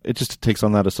 and it just takes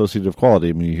on that associative quality.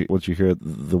 I mean, once you hear it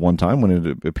the one time, when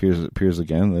it appears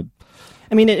again,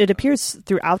 I mean, it appears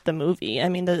throughout the movie. I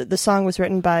mean, the song was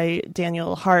written by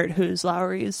Daniel Hart, who's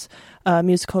Lowry's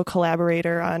musical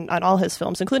collaborator on all his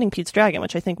films, including Pete's Dragon,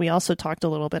 which I think we also talked a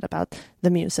little bit about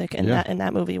the music in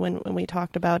that movie when we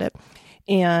talked about it.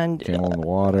 And Camel in the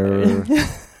Water.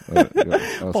 But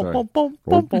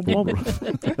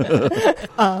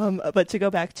to go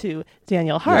back to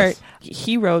Daniel Hart,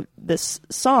 he wrote this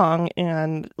song,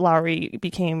 and Lowry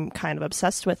became kind of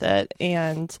obsessed with it,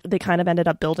 and they kind of ended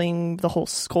up building the whole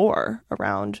score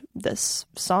around this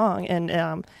song. And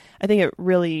I think it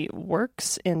really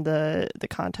works in the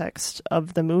context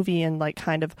of the movie, and like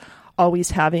kind of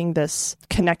always having this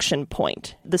connection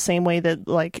point, the same way that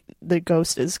like the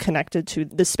ghost is connected to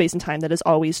this space and time that is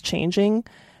always changing.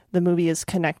 The movie is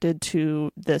connected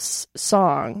to this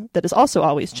song that is also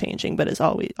always changing, but is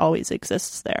always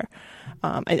exists there.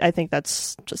 I think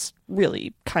that's just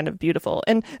really kind of beautiful.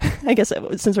 And I guess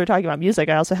since we're talking about music,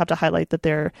 I also have to highlight that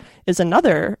there is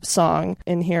another song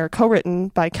in here co-written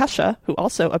by Kesha, who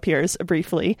also appears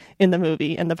briefly in the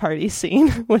movie in the party scene,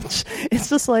 which is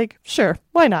just like, sure,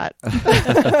 why not?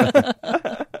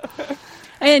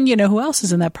 And, you know, who else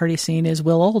is in that party scene is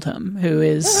Will Oldham, who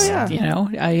is, you know,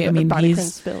 I mean,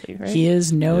 Prince Billy, right? He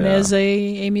is known as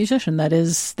a musician. That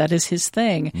is his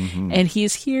thing. Mm-hmm. And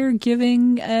he's here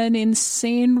giving an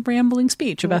insane rambling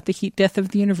speech about the heat death of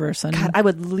the universe. And God, I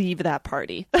would leave that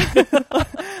party.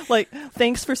 Like,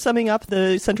 thanks for summing up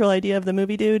the central idea of the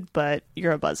movie, dude, but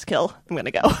you're a buzzkill. I'm going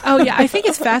to go. Oh, yeah. I think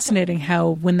it's fascinating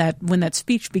how when that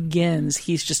speech begins,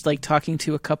 he's just like talking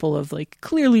to a couple of like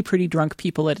clearly pretty drunk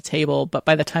people at a table, but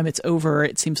by the time it's over,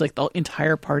 it seems like the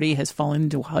entire party has fallen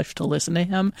into a hush to listen to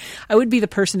him. I would be the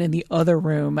person in the other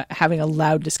room having a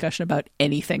loud discussion about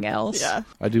anything else. Yeah.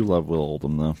 I do love Will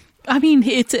Oldham, though. I mean,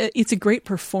 it's a great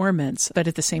performance, but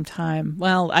at the same time,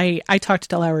 well, I talked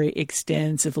to Lowry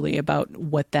extensively about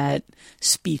what that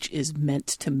speech is meant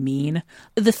to mean.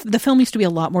 The film used to be a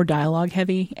lot more dialogue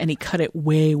heavy, and he cut it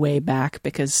way, way back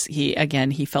because he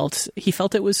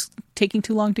felt it was taking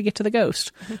too long to get to the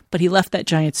ghost. But he left that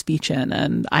giant speech in,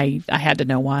 and I had to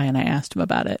know why, and I asked him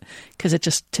about it because it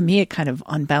just, to me, it kind of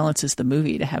unbalances the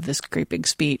movie to have this great big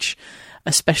speech,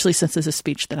 especially since it's a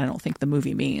speech that I don't think the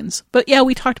movie means. But yeah,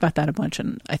 we talked about that a bunch,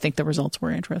 and I think the results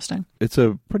were interesting. It's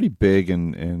a pretty big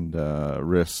and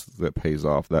risk that pays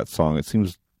off, that song. It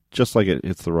seems just like it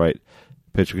hits the right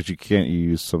pitch, because you can't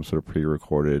use some sort of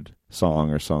pre-recorded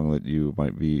song or song that you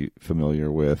might be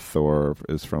familiar with or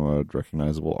is from a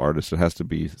recognizable artist. It has to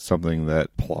be something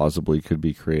that plausibly could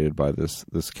be created by this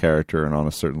character and on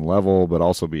a certain level, but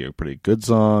also be a pretty good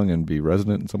song and be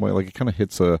resonant in some way. Like, it kind of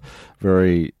hits a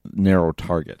very narrow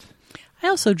target. I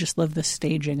also just love the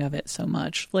staging of it so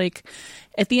much. Like,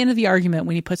 at the end of the argument,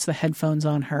 when he puts the headphones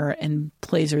on her and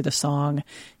plays her the song,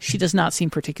 she does not seem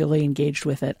particularly engaged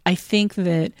with it. I think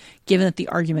that, given that the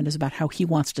argument is about how he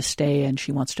wants to stay and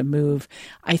she wants to move,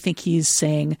 I think he's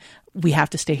saying, we have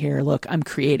to stay here. Look, I'm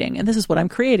creating, and this is what I'm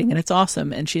creating, and it's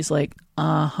awesome. And she's like,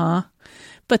 uh-huh.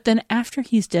 But then after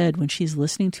he's dead, when she's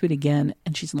listening to it again,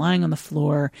 and she's lying on the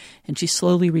floor, and she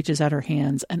slowly reaches out her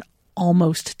hands and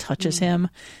almost touches him,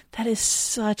 that is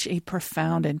such a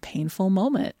profound and painful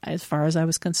moment as far as I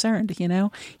was concerned. You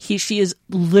know, she is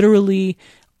literally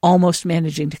almost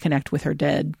managing to connect with her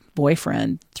dead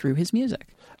boyfriend through his music.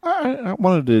 I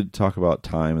wanted to talk about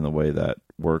time and the way that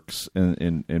works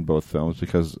in both films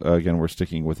because, again, we're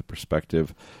sticking with the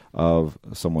perspective of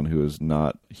someone who is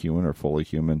not human or fully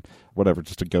human, whatever,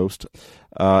 just a ghost.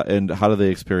 And how do they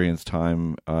experience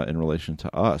time in relation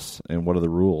to us, and what are the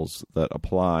rules that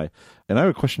apply? And I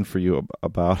have a question for you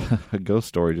about a ghost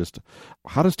story. Just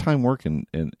how does time work in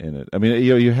it? I mean,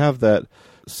 you have that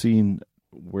scene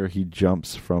where he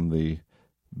jumps from the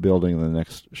building, and the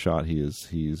next shot he's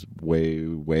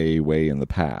way in the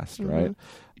past, right?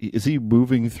 Is he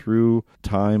moving through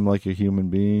time like a human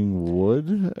being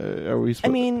would? Are we?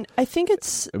 I think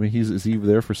it's. Is he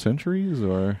there for centuries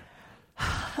or?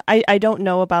 I don't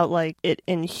know about like it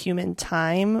in human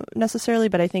time necessarily,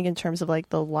 but I think in terms of like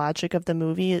the logic of the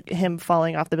movie, him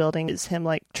falling off the building is him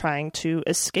like trying to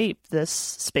escape this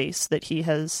space that he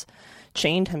has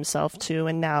chained himself to,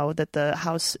 and now that the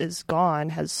house is gone,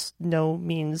 has no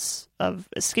means of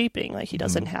escaping. Like he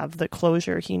doesn't have the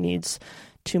closure he needs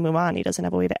to move on. He doesn't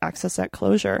have a way to access that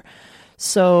closure.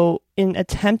 So in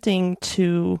attempting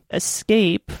to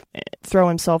escape, throw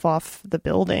himself off the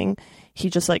building, he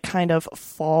just like kind of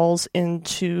falls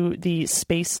into the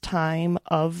space-time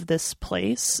of this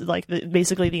place, like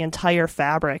basically the entire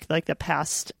fabric, like the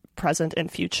past, present,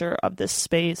 and future of this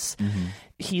space.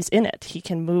 He's in it. He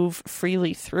can move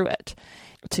freely through it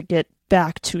to get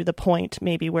back to the point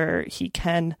maybe where he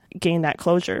can gain that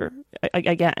closure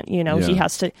again. He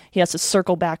has to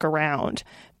circle back around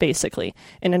basically.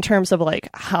 And in terms of like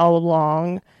how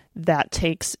long that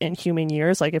takes in human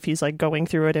years, like if he's like going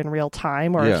through it in real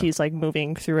time or if he's like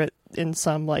moving through it in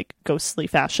some like ghostly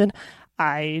fashion,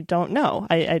 I don't know.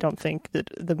 I don't think that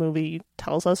the movie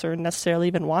tells us or necessarily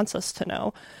even wants us to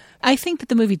know. I think that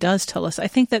the movie does tell us. I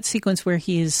think that sequence where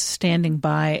he is standing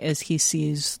by as he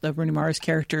sees the Rooney Mara's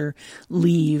character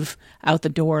leave out the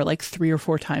door like 3 or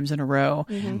 4 times in a row.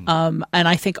 And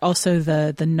I think also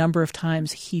the number of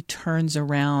times he turns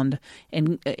around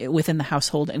and within the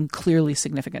household and clearly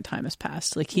significant time has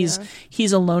passed. Like he's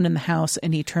alone in the house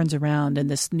and he turns around and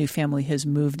this new family has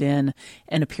moved in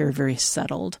and appear very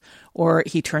settled. Or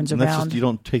he turns around. You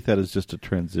don't take that as just a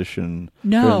transition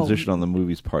on the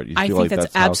movie's part. You feel I think like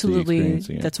that's absolutely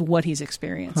that's what he's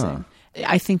experiencing.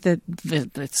 I think that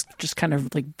that's just kind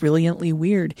of like brilliantly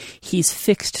weird. He's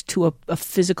fixed to a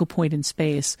physical point in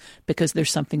space because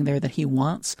there's something there that he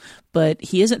wants, but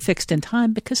he isn't fixed in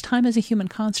time because time is a human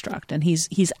construct and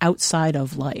he's outside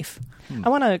of life. I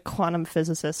want a quantum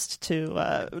physicist to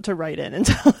write in and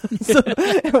tell us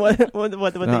what they think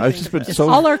of it.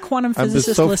 All our quantum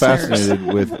physicist listeners. I'm so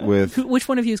fascinated with which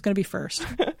one of you is going to be first?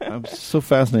 I'm so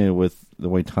fascinated with the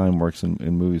way time works in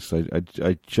movies.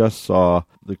 I just saw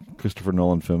the Christopher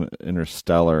Nolan film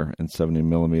Interstellar in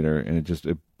 70mm, and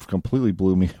it completely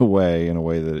blew me away in a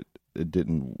way that it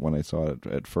didn't when I saw it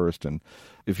at first. And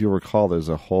if you recall, there's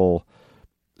a whole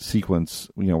sequence,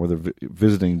 where they're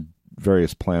visiting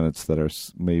various planets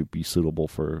that may be suitable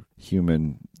for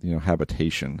human,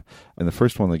 habitation. And the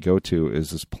first one they go to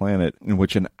is this planet in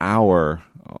which an hour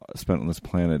spent on this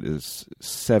planet is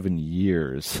 7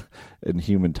 years in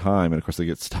human time. And of course they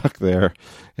get stuck there.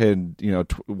 And,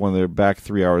 when they're back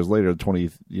 3 hours later,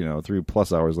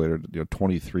 3+ hours later,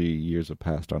 23 years have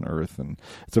passed on Earth. And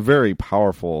it's a very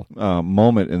powerful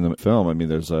moment in the film. I mean,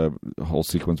 there's a whole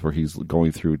sequence where he's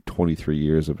going through 23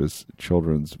 years of his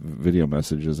children's video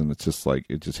messages. And it's just like,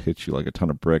 it just hits you like a ton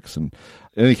of bricks. And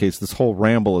in any case, this whole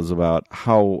ramble is about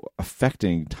how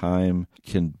affecting time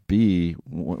can be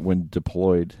when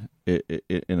deployed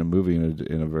in a movie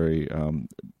in a very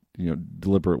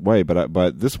deliberate way.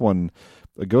 But this one,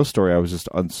 a ghost story, I was just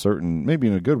uncertain, maybe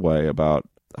in a good way, about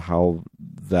how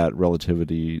that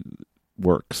relativity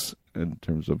works in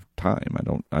terms of time.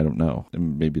 I don't know.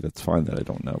 And maybe that's fine that I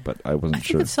don't know, but I wasn't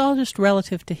sure. I think it's all just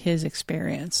relative to his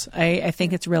experience. I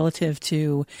think it's relative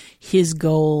to his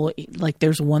goal. Like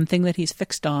there's one thing that he's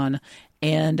fixed on,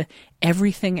 and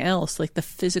everything else, like the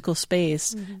physical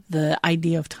space, the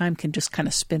idea of time can just kind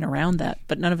of spin around that,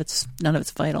 but none of it's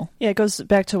vital. Yeah, it goes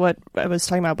back to what I was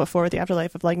talking about before with the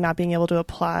afterlife of like not being able to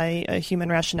apply a human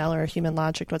rationale or a human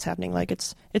logic to what's happening. Like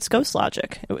it's ghost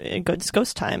logic. It's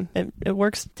ghost time. It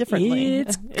works differently.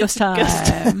 It's ghost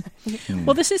time.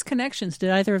 Well, this is Connections.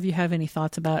 Did either of you have any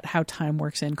thoughts about how time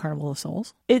works in Carnival of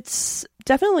Souls? It's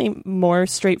definitely more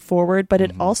straightforward, but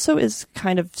it also is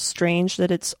kind of strange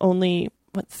that it's only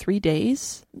 3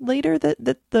 days later that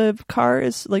the car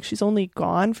is like, she's only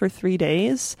gone for 3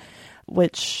 days,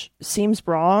 which seems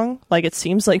wrong. Like it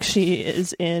seems like she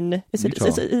is in is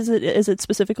it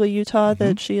specifically Utah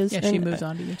that she is in? She moves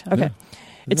on to Utah. Okay.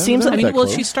 It seems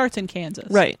she starts in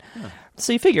Kansas. Right. Yeah.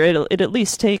 So you figure it at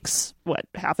least takes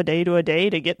half a day to a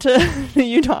day to get to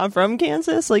Utah from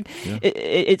Kansas. Like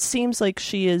it seems like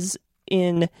she is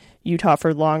in Utah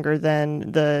for longer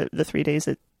than the 3 days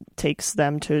it takes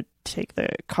them to take the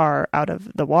car out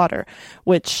of the water,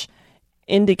 which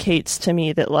indicates to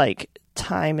me that like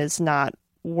time is not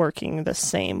working the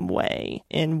same way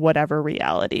in whatever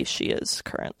reality she is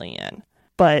currently in.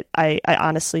 But I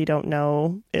honestly don't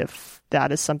know if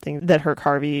that is something that Herc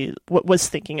Harvey was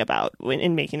thinking about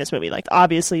in making this movie. Like,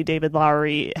 obviously, David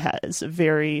Lowery has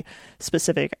very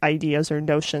specific ideas or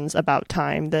notions about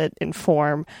time that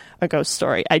inform a ghost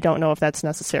story. I don't know if that's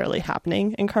necessarily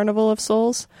happening in Carnival of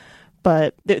Souls,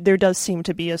 but there does seem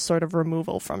to be a sort of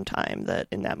removal from time that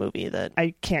in that movie that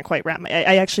I can't quite wrap my...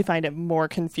 I actually find it more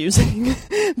confusing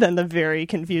than the very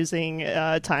confusing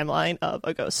timeline of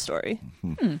A Ghost Story. I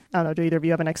don't know, do either of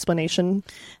you have an explanation?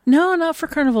 No, not for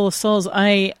Carnival of Souls.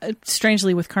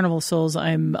 Strangely, with Carnival of Souls,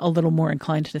 I'm a little more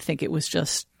inclined to think it was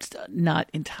just not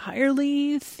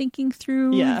entirely thinking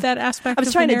through that aspect. I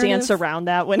was trying to dance around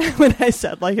that when I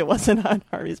said like it wasn't on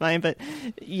Harvey's mind, but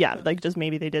yeah, like just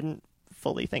maybe they didn't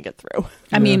fully think it through.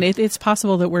 I mean, it's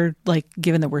possible that we're like,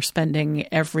 given that we're spending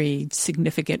every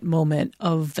significant moment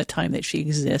of the time that she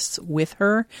exists with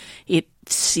her, it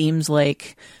seems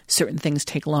like certain things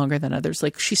take longer than others.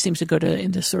 Like she seems to go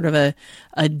into sort of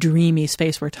a dreamy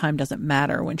space where time doesn't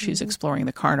matter when she's exploring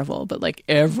the carnival, but like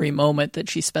every moment that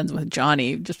she spends with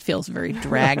Johnny just feels very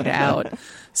dragged out.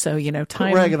 So, you know,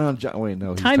 time ragging on John. Wait,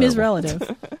 no, time is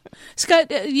relative.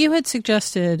 Scott, you had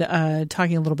suggested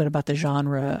talking a little bit about the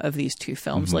genre of these two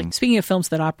films. Like, speaking of films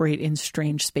that operate in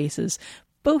strange spaces,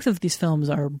 both of these films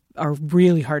are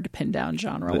really hard to pin down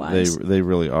genre-wise. They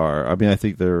really are. I mean, I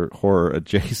think they're horror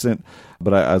adjacent,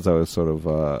 but as I was sort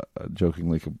of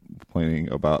jokingly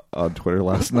complaining about on Twitter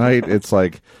last night, it's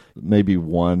like maybe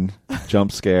one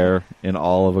jump scare in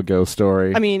all of A Ghost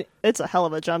Story. I mean, it's a hell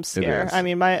of a jump scare. I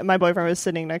mean, my boyfriend was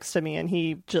sitting next to me and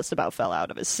he just about fell out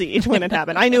of his seat when it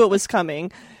happened. I knew it was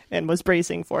coming and was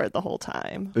bracing for it the whole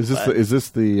time. Is this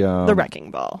the Wrecking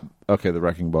Ball? Okay, the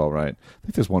Wrecking Ball, right. I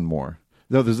think there's one more.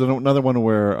 No, there's another one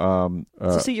where...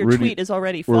 so see, your tweet is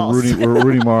already false. Where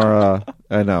Rudy Mara...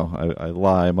 I know, I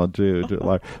lie. I'm a dude.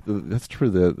 That's true.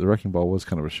 The Wrecking Ball was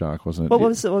kind of a shock, wasn't it? What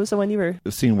was the one you were...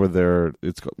 The scene where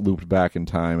it's looped back in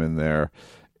time and they're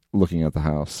looking at the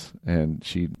house and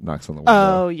she knocks on the window.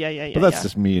 Oh, yeah. But that's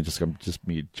just me. I'm just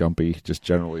me jumpy, just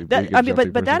generally. But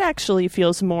that actually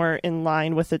feels more in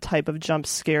line with the type of jump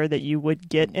scare that you would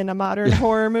get in a modern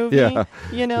horror movie.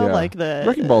 You know, like the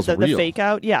Wrecking Ball's the real. fake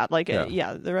out. Yeah,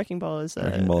 the Wrecking Ball is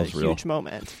a huge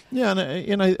moment. Yeah,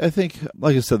 and I think,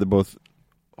 like I said, they're both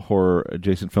horror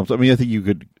adjacent films. I mean, I think you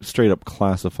could straight up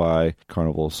classify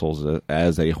Carnival of Souls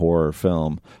as a horror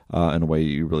film in a way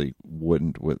you really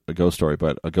wouldn't with A Ghost Story,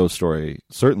 but A Ghost Story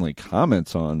certainly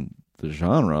comments on the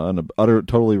genre and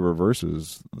totally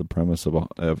reverses the premise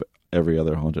of every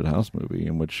other haunted house movie,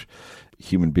 in which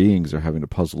human beings are having to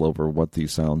puzzle over what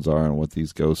these sounds are and what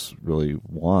these ghosts really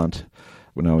want.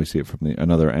 Well, now we see it from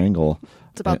another angle.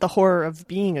 It's about the horror of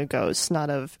being a ghost, not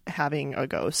of having a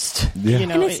ghost. Yeah. You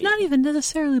know, and it's not even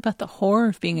necessarily about the horror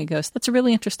of being a ghost. That's a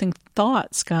really interesting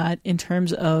thought, Scott, in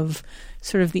terms of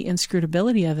sort of the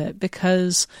inscrutability of it,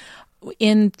 because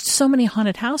in so many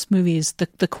haunted house movies,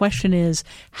 the question is,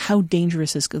 how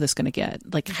dangerous is this going to get?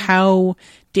 Like, how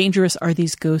dangerous are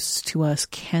these ghosts to us?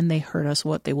 Can they hurt us?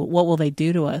 What will they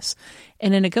do to us?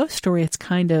 And in A Ghost Story, it's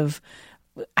kind of,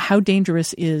 how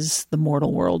dangerous is the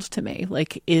mortal world to me?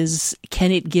 Like,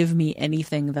 can it give me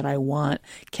anything that I want?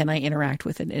 Can I interact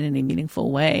with it in any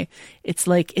meaningful way? It's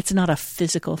like, it's not a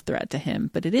physical threat to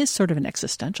him, but it is sort of an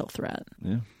existential threat.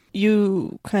 Yeah.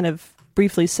 You kind of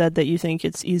briefly said that you think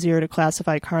it's easier to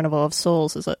classify Carnival of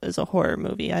Souls as a horror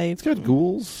movie. It's got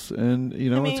ghouls, and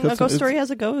it's got A Ghost Story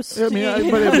has a ghost. I mean,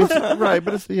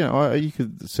 but it's you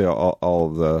could say all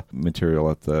of the material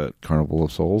at the Carnival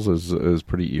of Souls is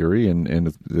pretty eerie,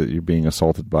 and you're being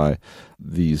assaulted by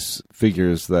these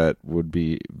figures that would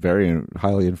be very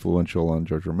highly influential on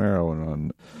George Romero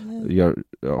and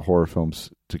on horror films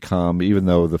to come. Even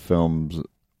though the films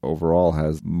overall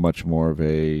has much more of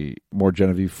a more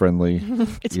Genevieve friendly.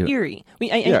 It's eerie.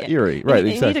 Eerie. Right,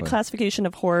 exactly. You need a classification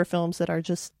of horror films that are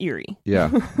just eerie.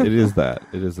 Yeah, it is that.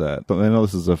 But I know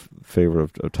this is a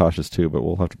favorite of Tasha's too, but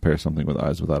we'll have to pair something with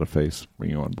Eyes Without a Face.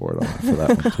 Bring you on board for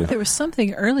that one too. There was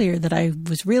something earlier that I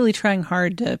was really trying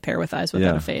hard to pair with Eyes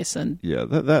Without a Face, and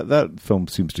that film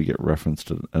seems to get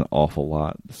referenced an awful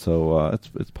lot. So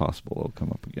it's possible it'll come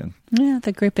up again. Yeah,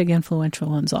 the great big influential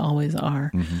ones always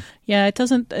are. Mm-hmm. Yeah, it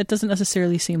doesn't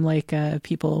necessarily seem like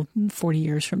people 40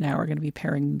 years from now are going to be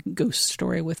pairing Ghost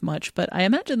Story with much, but I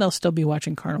imagine they'll still be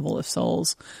watching Carnival of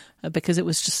Souls because it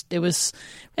was,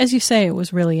 as you say, it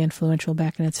was really influential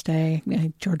back in its day.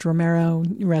 George Romero,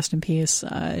 rest in peace,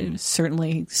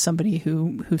 certainly somebody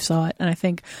who saw it. And I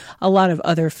think a lot of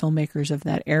other filmmakers of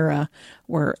that era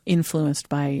were influenced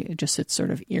by just its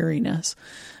sort of eeriness.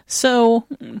 So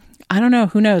I don't know.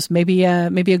 Who knows? Maybe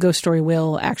a ghost story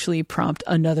will actually prompt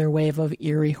another wave of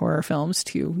eerie horror films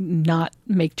to not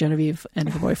make Genevieve and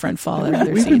her boyfriend fall out of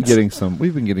their seats.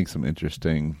 We've been getting some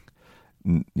interesting,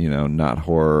 not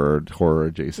horror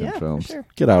adjacent films. Sure.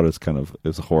 Get Out is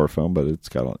is a horror film, but it's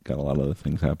got a lot of other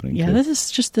things happening. Yeah, too.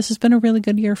 this has been a really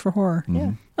good year for horror. Mm-hmm.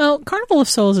 Yeah. Well, Carnival of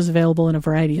Souls is available in a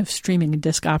variety of streaming and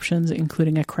disc options,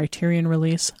 including a Criterion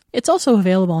release. It's also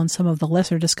available on some of the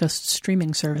lesser discussed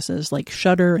streaming services like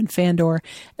Shudder and Fandor,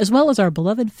 as well as our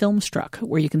beloved Filmstruck,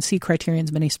 where you can see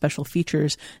Criterion's many special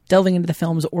features, delving into the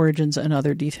film's origins and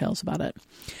other details about it.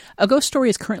 A Ghost Story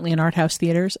is currently in art house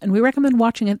theaters, and we recommend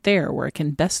watching it there, where it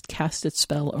can best cast its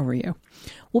spell over you.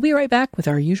 We'll be right back with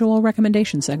our usual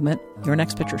recommendation segment, Your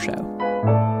Next Picture Show.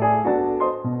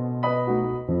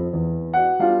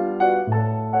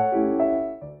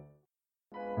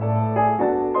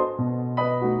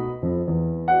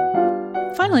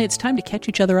 Finally, it's time to catch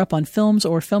each other up on films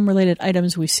or film-related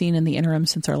items we've seen in the interim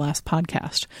since our last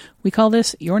podcast. We call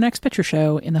this Your Next Picture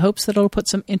Show in the hopes that it'll put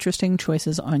some interesting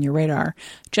choices on your radar.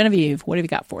 Genevieve, what have you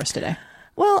got for us today?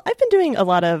 Well, I've been doing a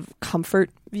lot of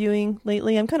comfort viewing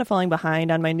lately. I'm kind of falling behind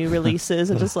on my new releases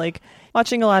and just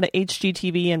watching a lot of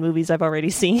HGTV and movies I've already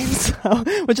seen,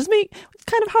 which is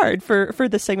kind of hard for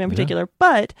this segment in particular.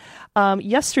 Yeah. But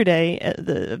yesterday,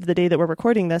 the day that we're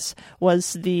recording this,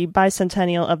 was the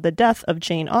bicentennial of the death of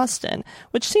Jane Austen,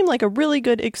 which seemed like a really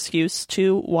good excuse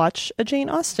to watch a Jane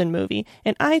Austen movie.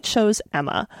 And I chose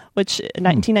Emma, which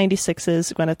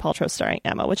 1996's Gwyneth Paltrow starring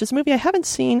Emma, which is a movie I haven't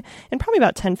seen in probably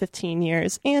about 10, 15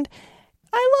 years. And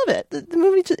I love it. The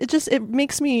movie, it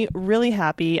makes me really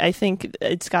happy. I think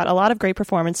it's got a lot of great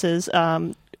performances.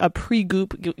 A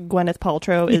pre-Goop Gwyneth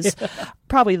Paltrow is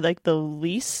probably the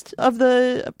least of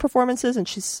the performances, and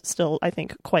she's still, I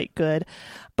think, quite good.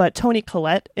 But Toni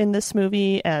Collette in this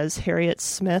movie as Harriet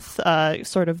Smith,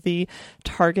 sort of the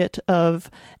target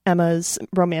of Emma's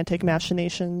romantic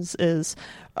machinations, is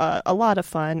a lot of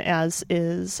fun, as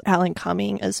is Alan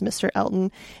Cumming as Mr.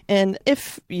 Elton. And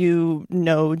if you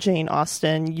know Jane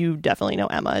Austen, you definitely know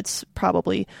Emma. It's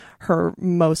probably her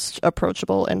most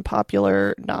approachable and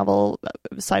popular novel,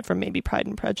 aside from maybe Pride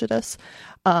and Prejudice.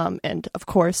 And of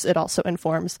course, it also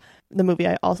informs the movie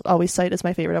I always cite as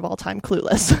my favorite of all time,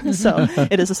 Clueless. So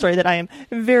it is a story that I am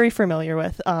very familiar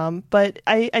with. But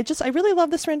I really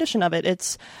love this rendition of it.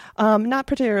 It's not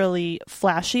particularly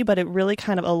flashy, but it really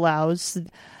kind of allows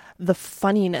the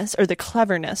funniness or the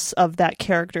cleverness of that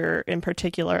character in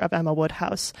particular of Emma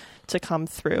Woodhouse to come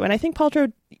through. And I think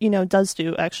Paltrow, does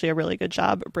do actually a really good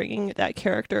job bringing that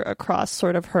character across,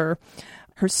 sort of her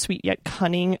sweet yet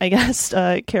cunning, I guess,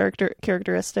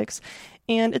 characteristics.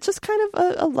 And it's just kind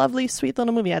of a lovely, sweet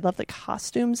little movie. I love the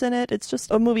costumes in it. It's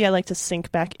just a movie I like to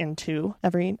sink back into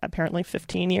every, apparently,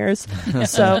 15 years.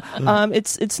 So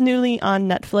it's newly on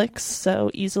Netflix,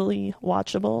 so easily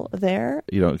watchable there.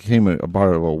 It came a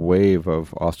part of a wave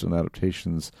of Austen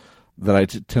adaptations that I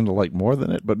tend to like more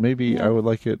than it, but maybe I would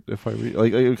like it if I read,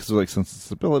 because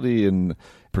Sensibility and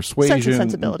Persuasion. Sense and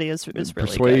Sensibility is really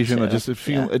Persuasion, good,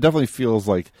 too. It definitely feels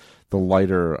like the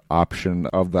lighter option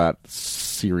of that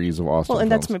series of Austen films.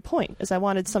 That's my point, is I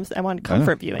wanted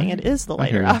comfort viewing. It is the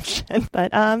lighter option.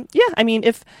 But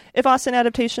if Austen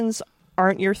adaptations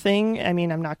aren't your thing,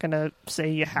 I'm not going to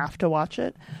say you have to watch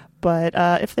it. But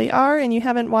if they are and you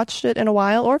haven't watched it in a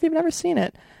while, or if you've never seen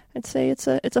it, I'd say it's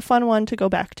a fun one to go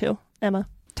back to. Emma.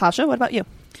 Tasha, what about you?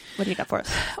 What do you got for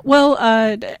us? Well,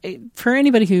 for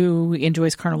anybody who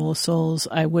enjoys Carnival of Souls,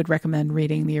 I would recommend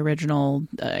reading the original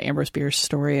Ambrose Bierce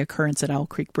story, Occurrence at Owl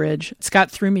Creek Bridge. Scott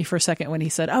threw me for a second when he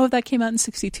said, that came out in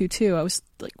 1962 too. I was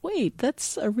like, wait,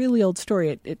 that's a really old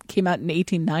story. It came out in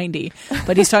 1890.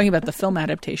 But he's talking about the film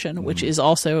adaptation, which is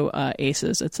also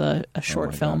Aces. It's a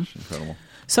short film. Gosh, incredible.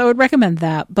 So I would recommend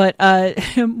that, but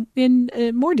in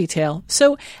more detail.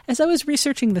 So as I was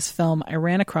researching this film, I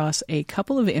ran across a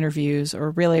couple of interviews,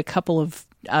 or really a couple of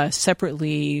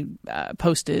separately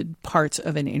posted parts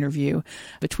of an interview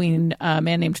between a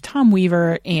man named Tom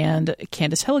Weaver and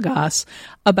Candice Hillegas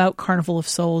about Carnival of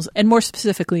Souls, and more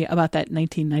specifically about that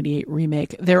 1998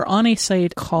 remake. They're on a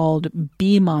site called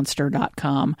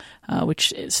bmonster.com,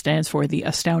 which stands for the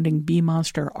Astounding Bee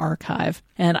Monster Archive.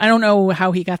 And I don't know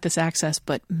how he got this access,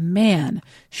 but man,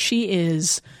 she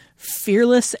is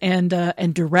fearless and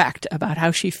direct about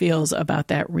how she feels about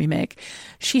that remake.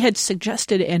 She had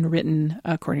suggested and written,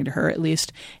 according to her at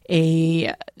least,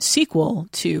 a sequel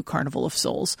to Carnival of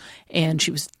Souls, and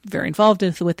she was very involved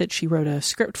with it. She wrote a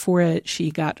script for it. She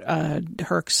got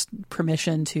Herc's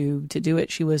permission to do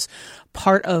it. She was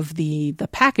part of the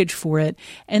package for it,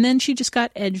 and then she just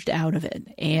got edged out of it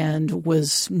and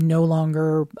was no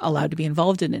longer allowed to be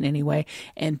involved in it in any way.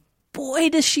 And boy,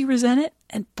 does she resent it,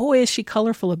 and boy, is she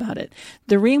colorful about it.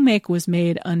 The remake was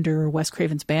made under Wes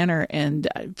Craven's banner, and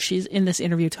she's in this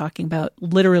interview talking about,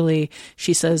 literally,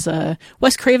 she says,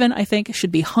 Wes Craven, I think,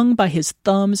 should be hung by his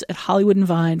thumbs at Hollywood and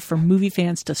Vine for movie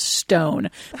fans to stone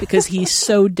because he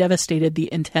so devastated the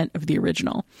intent of the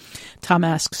original. Tom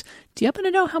asks, do you happen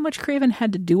to know how much Craven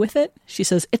had to do with it? She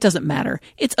says, it doesn't matter.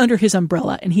 It's under his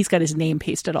umbrella, and he's got his name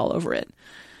pasted all over it.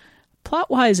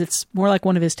 Plot-wise, it's more like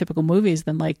one of his typical movies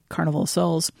than like Carnival of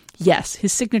Souls. Yes,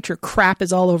 his signature crap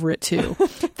is all over it, too.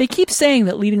 They keep saying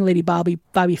that leading lady Bobby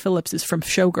Phillips is from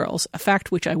Showgirls, a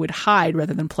fact which I would hide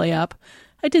rather than play up.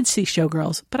 I did see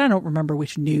Showgirls, but I don't remember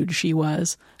which nude she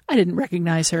was. I didn't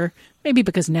recognize her. Maybe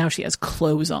because now she has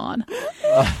clothes on.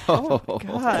 Oh,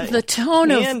 God. The tone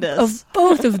of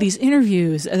both of these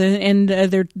interviews, and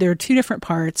there are two different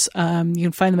parts. You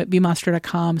can find them at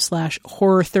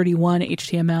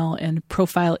bmonster.com/horror31html and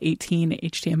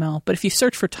profile18html. But if you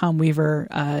search for Tom Weaver,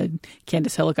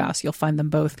 Candice Hilligoss, you'll find them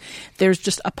both. There's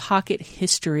just a pocket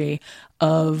history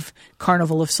of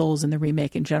Carnival of Souls and the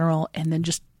remake in general, and then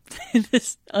just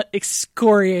this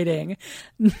excoriating,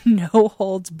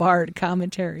 no-holds-barred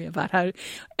commentary about how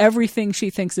everything she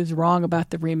thinks is wrong about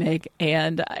the remake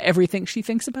and everything she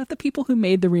thinks about the people who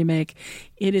made the remake.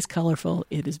 It is colorful.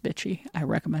 It is bitchy. I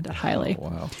recommend it highly.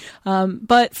 Oh, wow.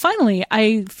 But finally,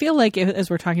 I feel like as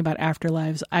we're talking about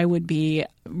afterlives, I would be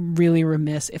really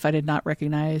remiss if I did not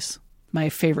recognize my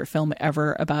favorite film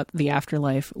ever about the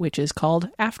afterlife, which is called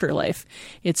Afterlife.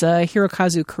 It's a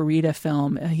Hirokazu Kurita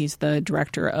film. He's the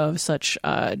director of such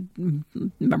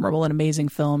memorable and amazing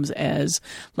films as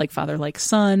Like Father, Like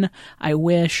Son, I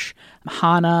Wish,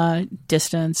 Hana,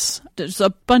 Distance. There's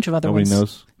a bunch of other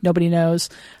ones. Nobody Knows.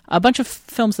 A bunch of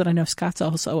films that I know Scott's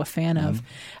also a fan of.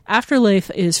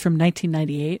 Afterlife is from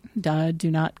 1998.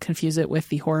 Do not confuse it with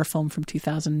the horror film from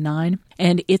 2009.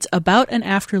 And it's about an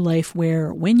afterlife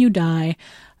where when you die,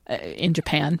 in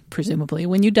Japan, presumably,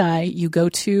 when you die, you go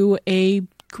to a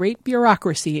great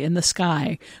bureaucracy in the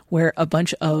sky where a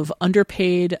bunch of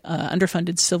underpaid,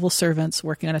 underfunded civil servants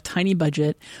working on a tiny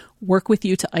budget work with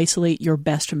you to isolate your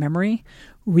best memory,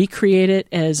 recreate it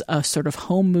as a sort of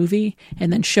home movie,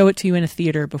 and then show it to you in a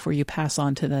theater before you pass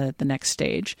on to the next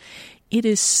stage. It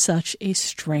is such a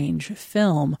strange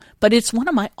film, but it's one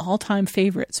of my all-time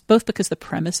favorites, both because the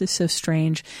premise is so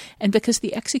strange and because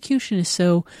the execution is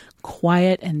so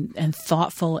quiet and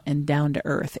thoughtful and down to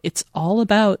earth. It's all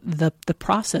about the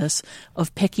process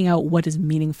of picking out what is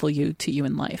meaningful to you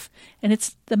in life. And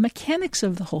it's the mechanics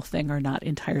of the whole thing are not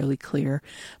entirely clear,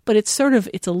 but it's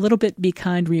a little bit Be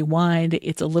Kind, Rewind.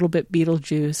 It's a little bit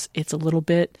Beetlejuice. It's a little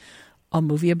bit a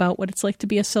movie about what it's like to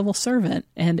be a civil servant,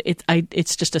 and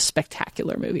it's just a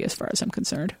spectacular movie as far as I'm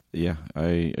concerned. Yeah,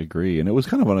 I agree, and it was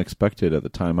kind of unexpected at the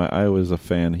time. I was a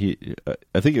fan.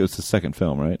 I think it was his second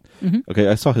film, right? Mm-hmm. Okay,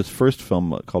 I saw his first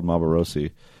film called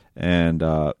Mabarosi, and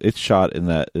it's shot in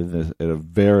a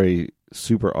very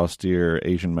super austere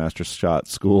Asian master shot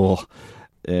school,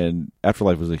 and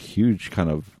Afterlife was a huge kind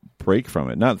of break from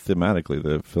it. Not thematically,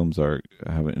 the films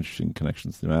have interesting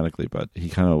connections thematically, but he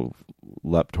kind of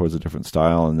leapt towards a different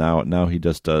style, and now he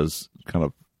just does kind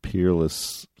of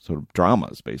peerless sort of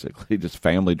dramas, basically just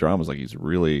family dramas. Like, he's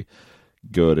really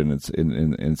good and it's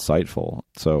insightful.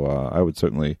 So I would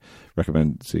certainly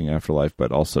recommend seeing Afterlife,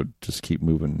 but also just keep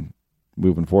moving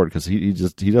forward, because he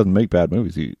doesn't make bad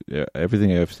movies.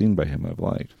 Everything I've seen by him I've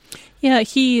liked. Yeah,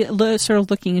 he sort of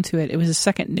looking into it. It was his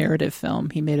second narrative film.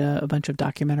 He made a bunch of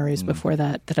documentaries before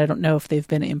that I don't know if they've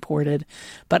been imported,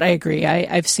 but I agree.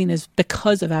 I've seen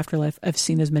because of Afterlife, I've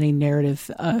seen as many narrative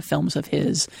films of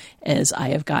his as I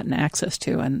have gotten access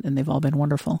to, and they've all been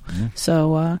wonderful. Mm-hmm.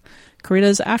 So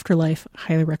Kurita's Afterlife,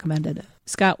 highly recommended.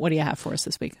 Scott, what do you have for us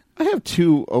this week? I have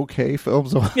two okay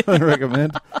films I want to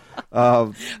recommend.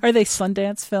 Are they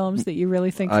Sundance films that you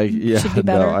really think should be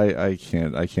better? No, I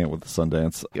can't with the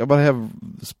Sundance. But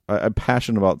I'm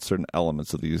passionate about certain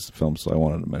elements of these films, so I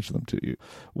wanted to mention them to you.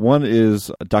 One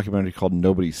is a documentary called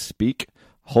Nobody Speak.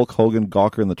 Hulk Hogan,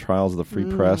 Gawker, and the Trials of the Free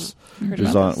Press, which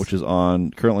is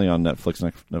currently on Netflix.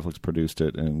 Netflix produced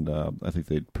it, and I think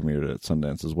they premiered it at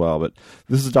Sundance as well. But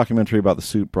this is a documentary about the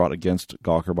suit brought against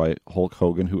Gawker by Hulk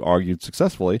Hogan, who argued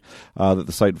successfully that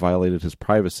the site violated his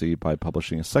privacy by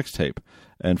publishing a sex tape.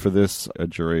 And for this, a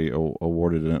jury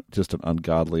awarded just an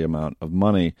ungodly amount of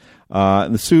money.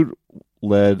 And the suit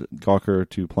led Gawker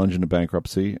to plunge into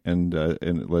bankruptcy, and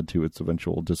it led to its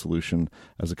eventual dissolution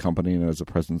as a company and as a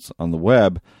presence on the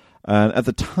web. And at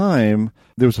the time,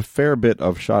 there was a fair bit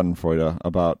of schadenfreude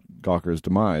about Gawker's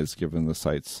demise, given the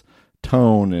site's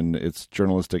tone and its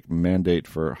journalistic mandate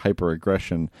for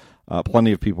hyper-aggression.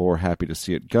 Plenty of people were happy to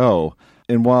see it go.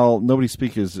 And while Nobody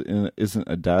Speak isn't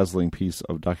a dazzling piece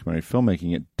of documentary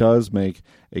filmmaking, it does make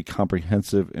a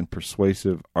comprehensive and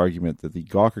persuasive argument that the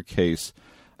Gawker case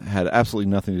had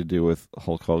absolutely nothing to do with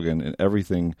Hulk Hogan and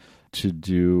everything to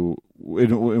do.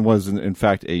 It was, in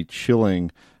fact, a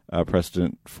chilling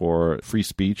precedent for free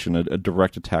speech and a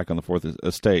direct attack on the Fourth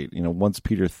Estate. Once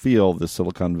Peter Thiel, the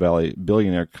Silicon Valley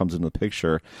billionaire, comes into the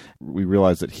picture, we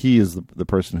realize that he is the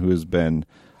person who has been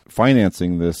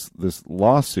financing this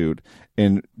lawsuit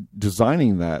and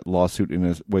designing that lawsuit in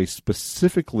a way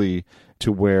specifically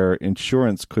to where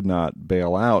insurance could not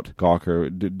bail out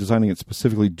Gawker, designing it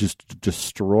specifically just to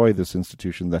destroy this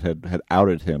institution that had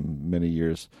outed him many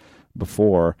years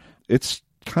before. It's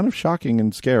kind of shocking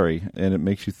and scary, and it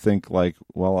makes you think, like,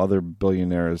 well, other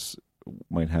billionaires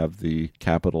might have the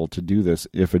capital to do this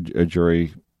if a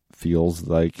jury feels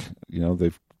like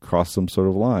they've crossed some sort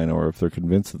of line, or if they're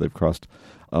convinced that they've crossed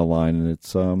a line. And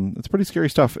it's pretty scary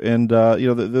stuff. And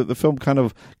the film kind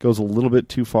of goes a little bit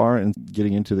too far in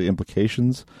getting into the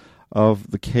implications of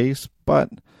the case, but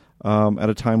at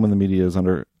a time when the media is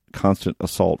under constant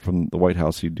assault from the White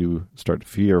House, you do start to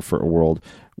fear for a world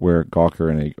where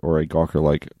Gawker or a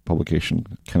Gawker-like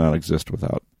publication cannot exist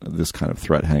without this kind of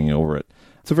threat hanging over it.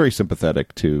 It's very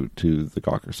sympathetic to the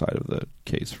Gawker side of the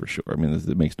case, for sure. I mean,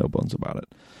 it makes no bones about it.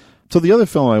 So the other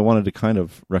film I wanted to kind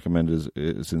of recommend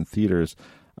is in theaters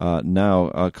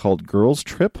now, called Girls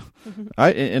Trip.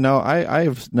 I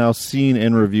have now seen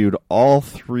and reviewed all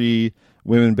 3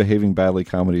 women behaving badly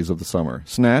comedies of the summer: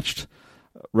 Snatched,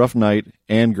 Rough Night,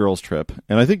 and Girls Trip.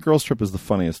 And I think Girls Trip is the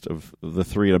funniest of the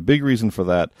 3. And a big reason for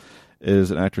that is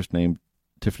an actress named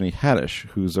Tiffany Haddish,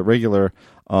 who's a regular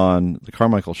on The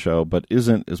Carmichael Show, but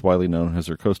isn't as widely known as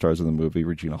her co-stars in the movie,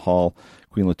 Regina Hall,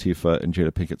 Queen Latifah, and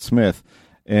Jada Pinkett Smith.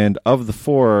 And of the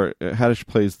 4, Haddish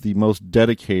plays the most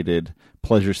dedicated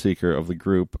pleasure seeker of the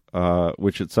group,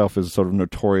 which itself is sort of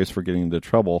notorious for getting into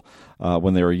trouble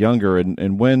when they were younger.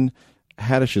 And when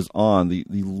Haddish is on, the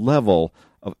level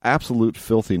of absolute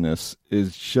filthiness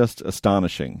is just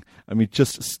astonishing. I mean,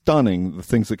 just stunning, the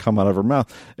things that come out of her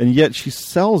mouth. And yet she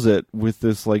sells it with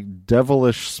this like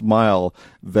devilish smile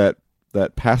that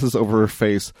passes over her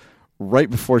face right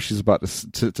before she's about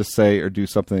to say or do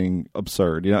something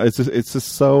absurd. It's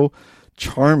just so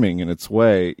charming in its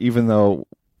way, even though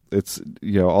it's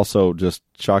also just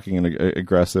shocking and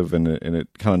aggressive, and it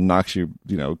kind of knocks you,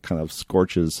 kind of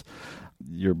scorches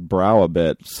your brow a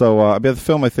bit. So the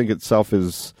film, I think itself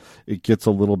it gets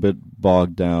a little bit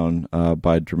bogged down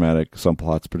by dramatic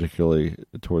subplots, particularly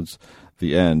towards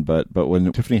the end. But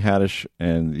when Tiffany Haddish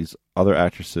and these other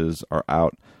actresses are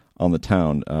out on the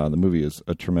town, the movie is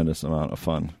a tremendous amount of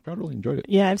fun. I really enjoyed it.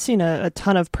 Yeah, I've seen a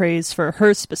ton of praise for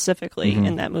her specifically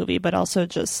in that movie, but also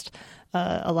just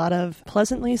a lot of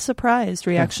pleasantly surprised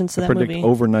reactions to that movie. I predict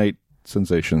overnight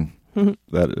sensation.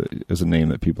 That is a name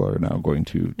that people are now going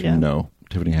to know.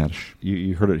 Tiffany Haddish.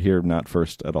 You heard it here, not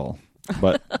first at all,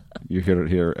 but you heard it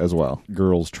here as well.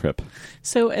 Girls Trip.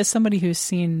 So, as somebody who's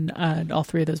seen all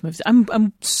 3 of those movies,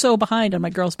 I'm so behind on my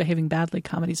girls behaving badly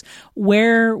comedies.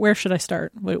 Where should I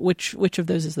start? Which of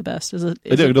those is the best? No,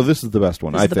 this is the best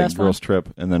one. I think Girls Trip,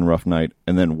 and then Rough Night,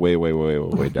 and then way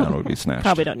down would be Snatched.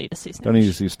 Probably don't need to see Snatched. Don't need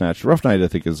to see Snatched. Rough Night, I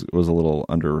think, was a little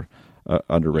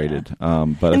underrated.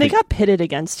 But they got pitted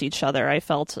against each other, I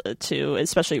felt, too,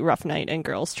 especially Rough Night and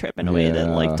Girls Trip in a way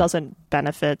that doesn't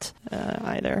benefit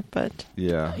either. But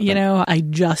I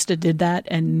just did that,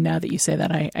 and now that you say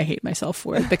that, I hate myself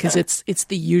for it, because it's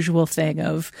the usual thing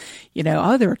of, there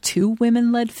are 2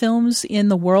 women-led films in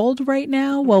the world right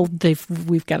now. Well,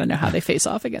 we've got to know how they face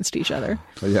off against each other.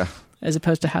 Yeah. As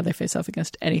opposed to how they face off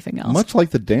against anything else. Much like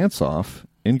the dance-off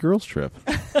in Girls Trip.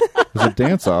 There's a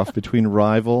dance-off between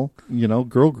rival,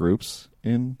 girl groups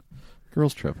in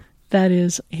Girls Trip. That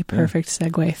is a perfect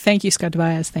segue. Thank you, Scott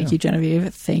Tobias. Thank you,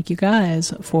 Genevieve. Thank you,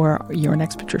 guys, for your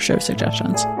Next Picture Show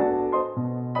suggestions.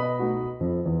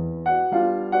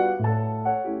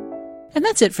 And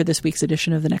that's it for this week's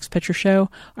edition of the Next Picture Show.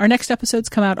 Our next episodes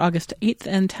come out August 8th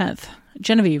and 10th.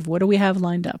 Genevieve, what do we have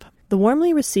lined up? The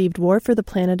warmly received War for the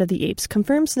Planet of the Apes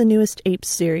confirms the newest Apes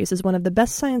series is one of the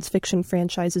best science fiction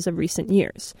franchises of recent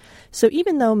years. So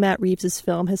even though Matt Reeves'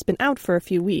 film has been out for a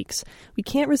few weeks, we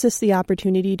can't resist the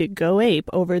opportunity to go ape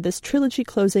over this trilogy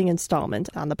closing installment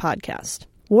on the podcast.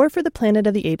 War for the Planet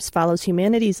of the Apes follows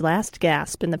humanity's last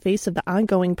gasp in the face of the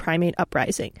ongoing primate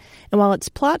uprising, and while its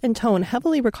plot and tone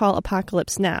heavily recall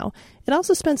Apocalypse Now, it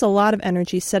also spends a lot of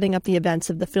energy setting up the events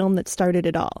of the film that started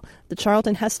it all, the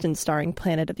Charlton Heston starring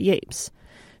Planet of the Apes.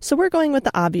 So we're going with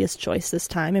the obvious choice this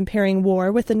time and pairing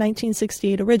War with the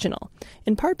 1968 original,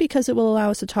 in part because it will allow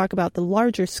us to talk about the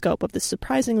larger scope of this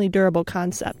surprisingly durable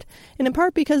concept, and in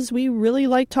part because we really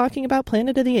like talking about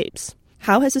Planet of the Apes.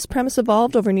 How has this premise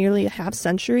evolved over nearly a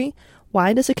half-century?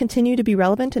 Why does it continue to be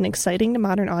relevant and exciting to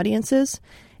modern audiences?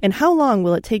 And how long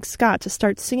will it take Scott to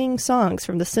start singing songs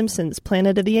from The Simpsons'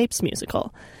 Planet of the Apes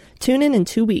musical? Tune in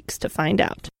 2 weeks to find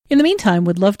out. In the meantime,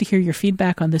 we'd love to hear your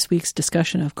feedback on this week's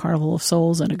discussion of Carnival of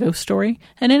Souls and A Ghost Story,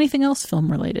 and anything else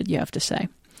film-related you have to say.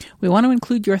 We want to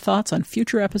include your thoughts on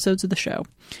future episodes of the show.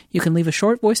 You can leave a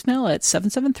short voicemail at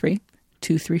 773-234-9730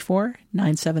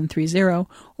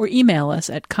 or email us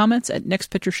at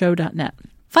comments@nextpictureshow.net.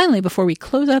 Finally, before we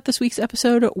close out this week's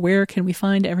episode, where can we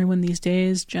find everyone these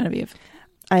days? Genevieve.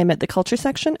 I am at the culture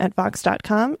section at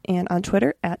vox.com and on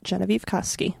Twitter at Genevieve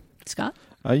Koski. Scott?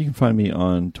 You can find me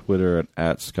on Twitter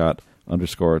at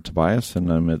Scott_Tobias,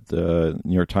 and I'm at the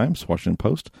New York Times, Washington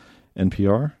Post,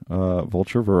 NPR,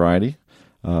 Vulture, Variety,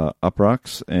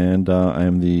 Uprocks, and I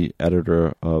am the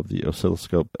editor of the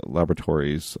Oscilloscope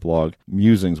Laboratories blog,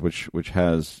 Musings, which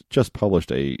has just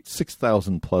published a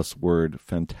 6,000-plus word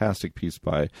fantastic piece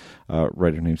by a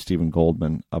writer named Stephen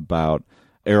Goldman about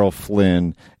Errol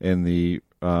Flynn and the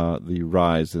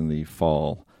rise and the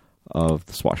fall of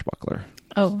the swashbuckler.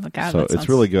 Oh, my God. So it's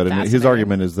really good. And his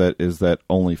argument is that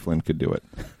only Flynn could do it,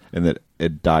 and that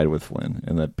it died with Flynn,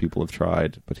 and that people have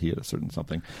tried, but he had a certain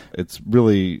something. It's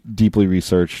really deeply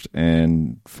researched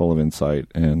and full of insight,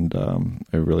 and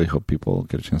I really hope people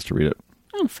get a chance to read it.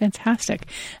 Oh, fantastic.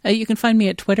 You can find me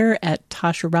at Twitter at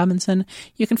Tasha Robinson.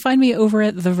 You can find me over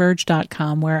at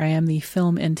TheVerge.com, where I am the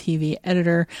film and TV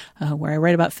editor, where I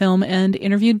write about film and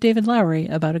interviewed David Lowery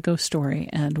about A Ghost Story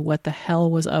and what the hell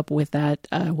was up with that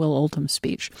Will Oldham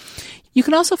speech. You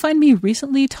can also find me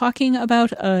recently talking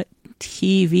about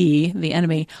TV, The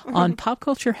Enemy, on Pop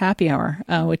Culture Happy Hour,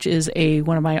 which is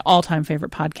one of my all-time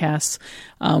favorite podcasts.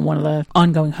 One of the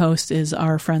ongoing hosts is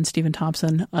our friend Stephen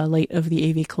Thompson, late of the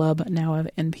AV Club, now of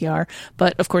NPR.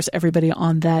 But of course, everybody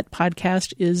on that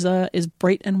podcast is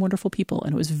bright and wonderful people,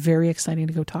 and it was very exciting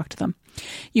to go talk to them.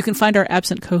 You can find our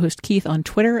absent co-host Keith on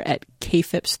Twitter at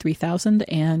KFips3000,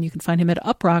 and you can find him at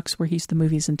Uprocks, where he's the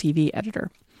movies and TV editor.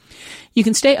 You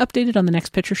can stay updated on The Next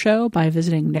Picture Show by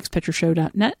visiting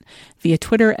nextpictureshow.net, via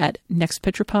Twitter at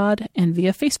NextPicturePod, and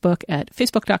via Facebook at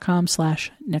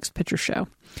facebook.com/NextPictureShow.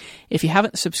 If you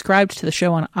haven't subscribed to the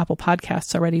show on Apple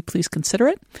Podcasts already, please consider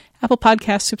it. Apple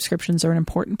Podcast subscriptions are an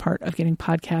important part of getting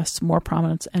podcasts more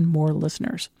prominence and more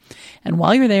listeners. And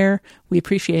while you're there, we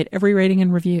appreciate every rating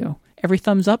and review. Every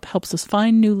thumbs up helps us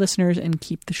find new listeners and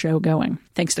keep the show going.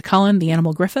 Thanks to Colin the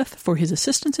Animal Griffith for his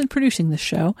assistance in producing this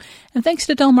show, and thanks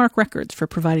to Delmark Records for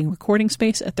providing recording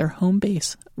space at their home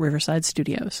base, Riverside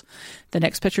Studios. The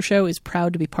Next Picture Show is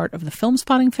proud to be part of the Film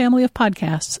Spotting family of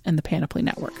podcasts and the Panoply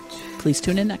Network. Please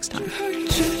tune in next time.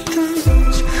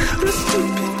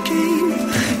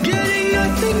 Getting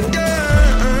nothing done.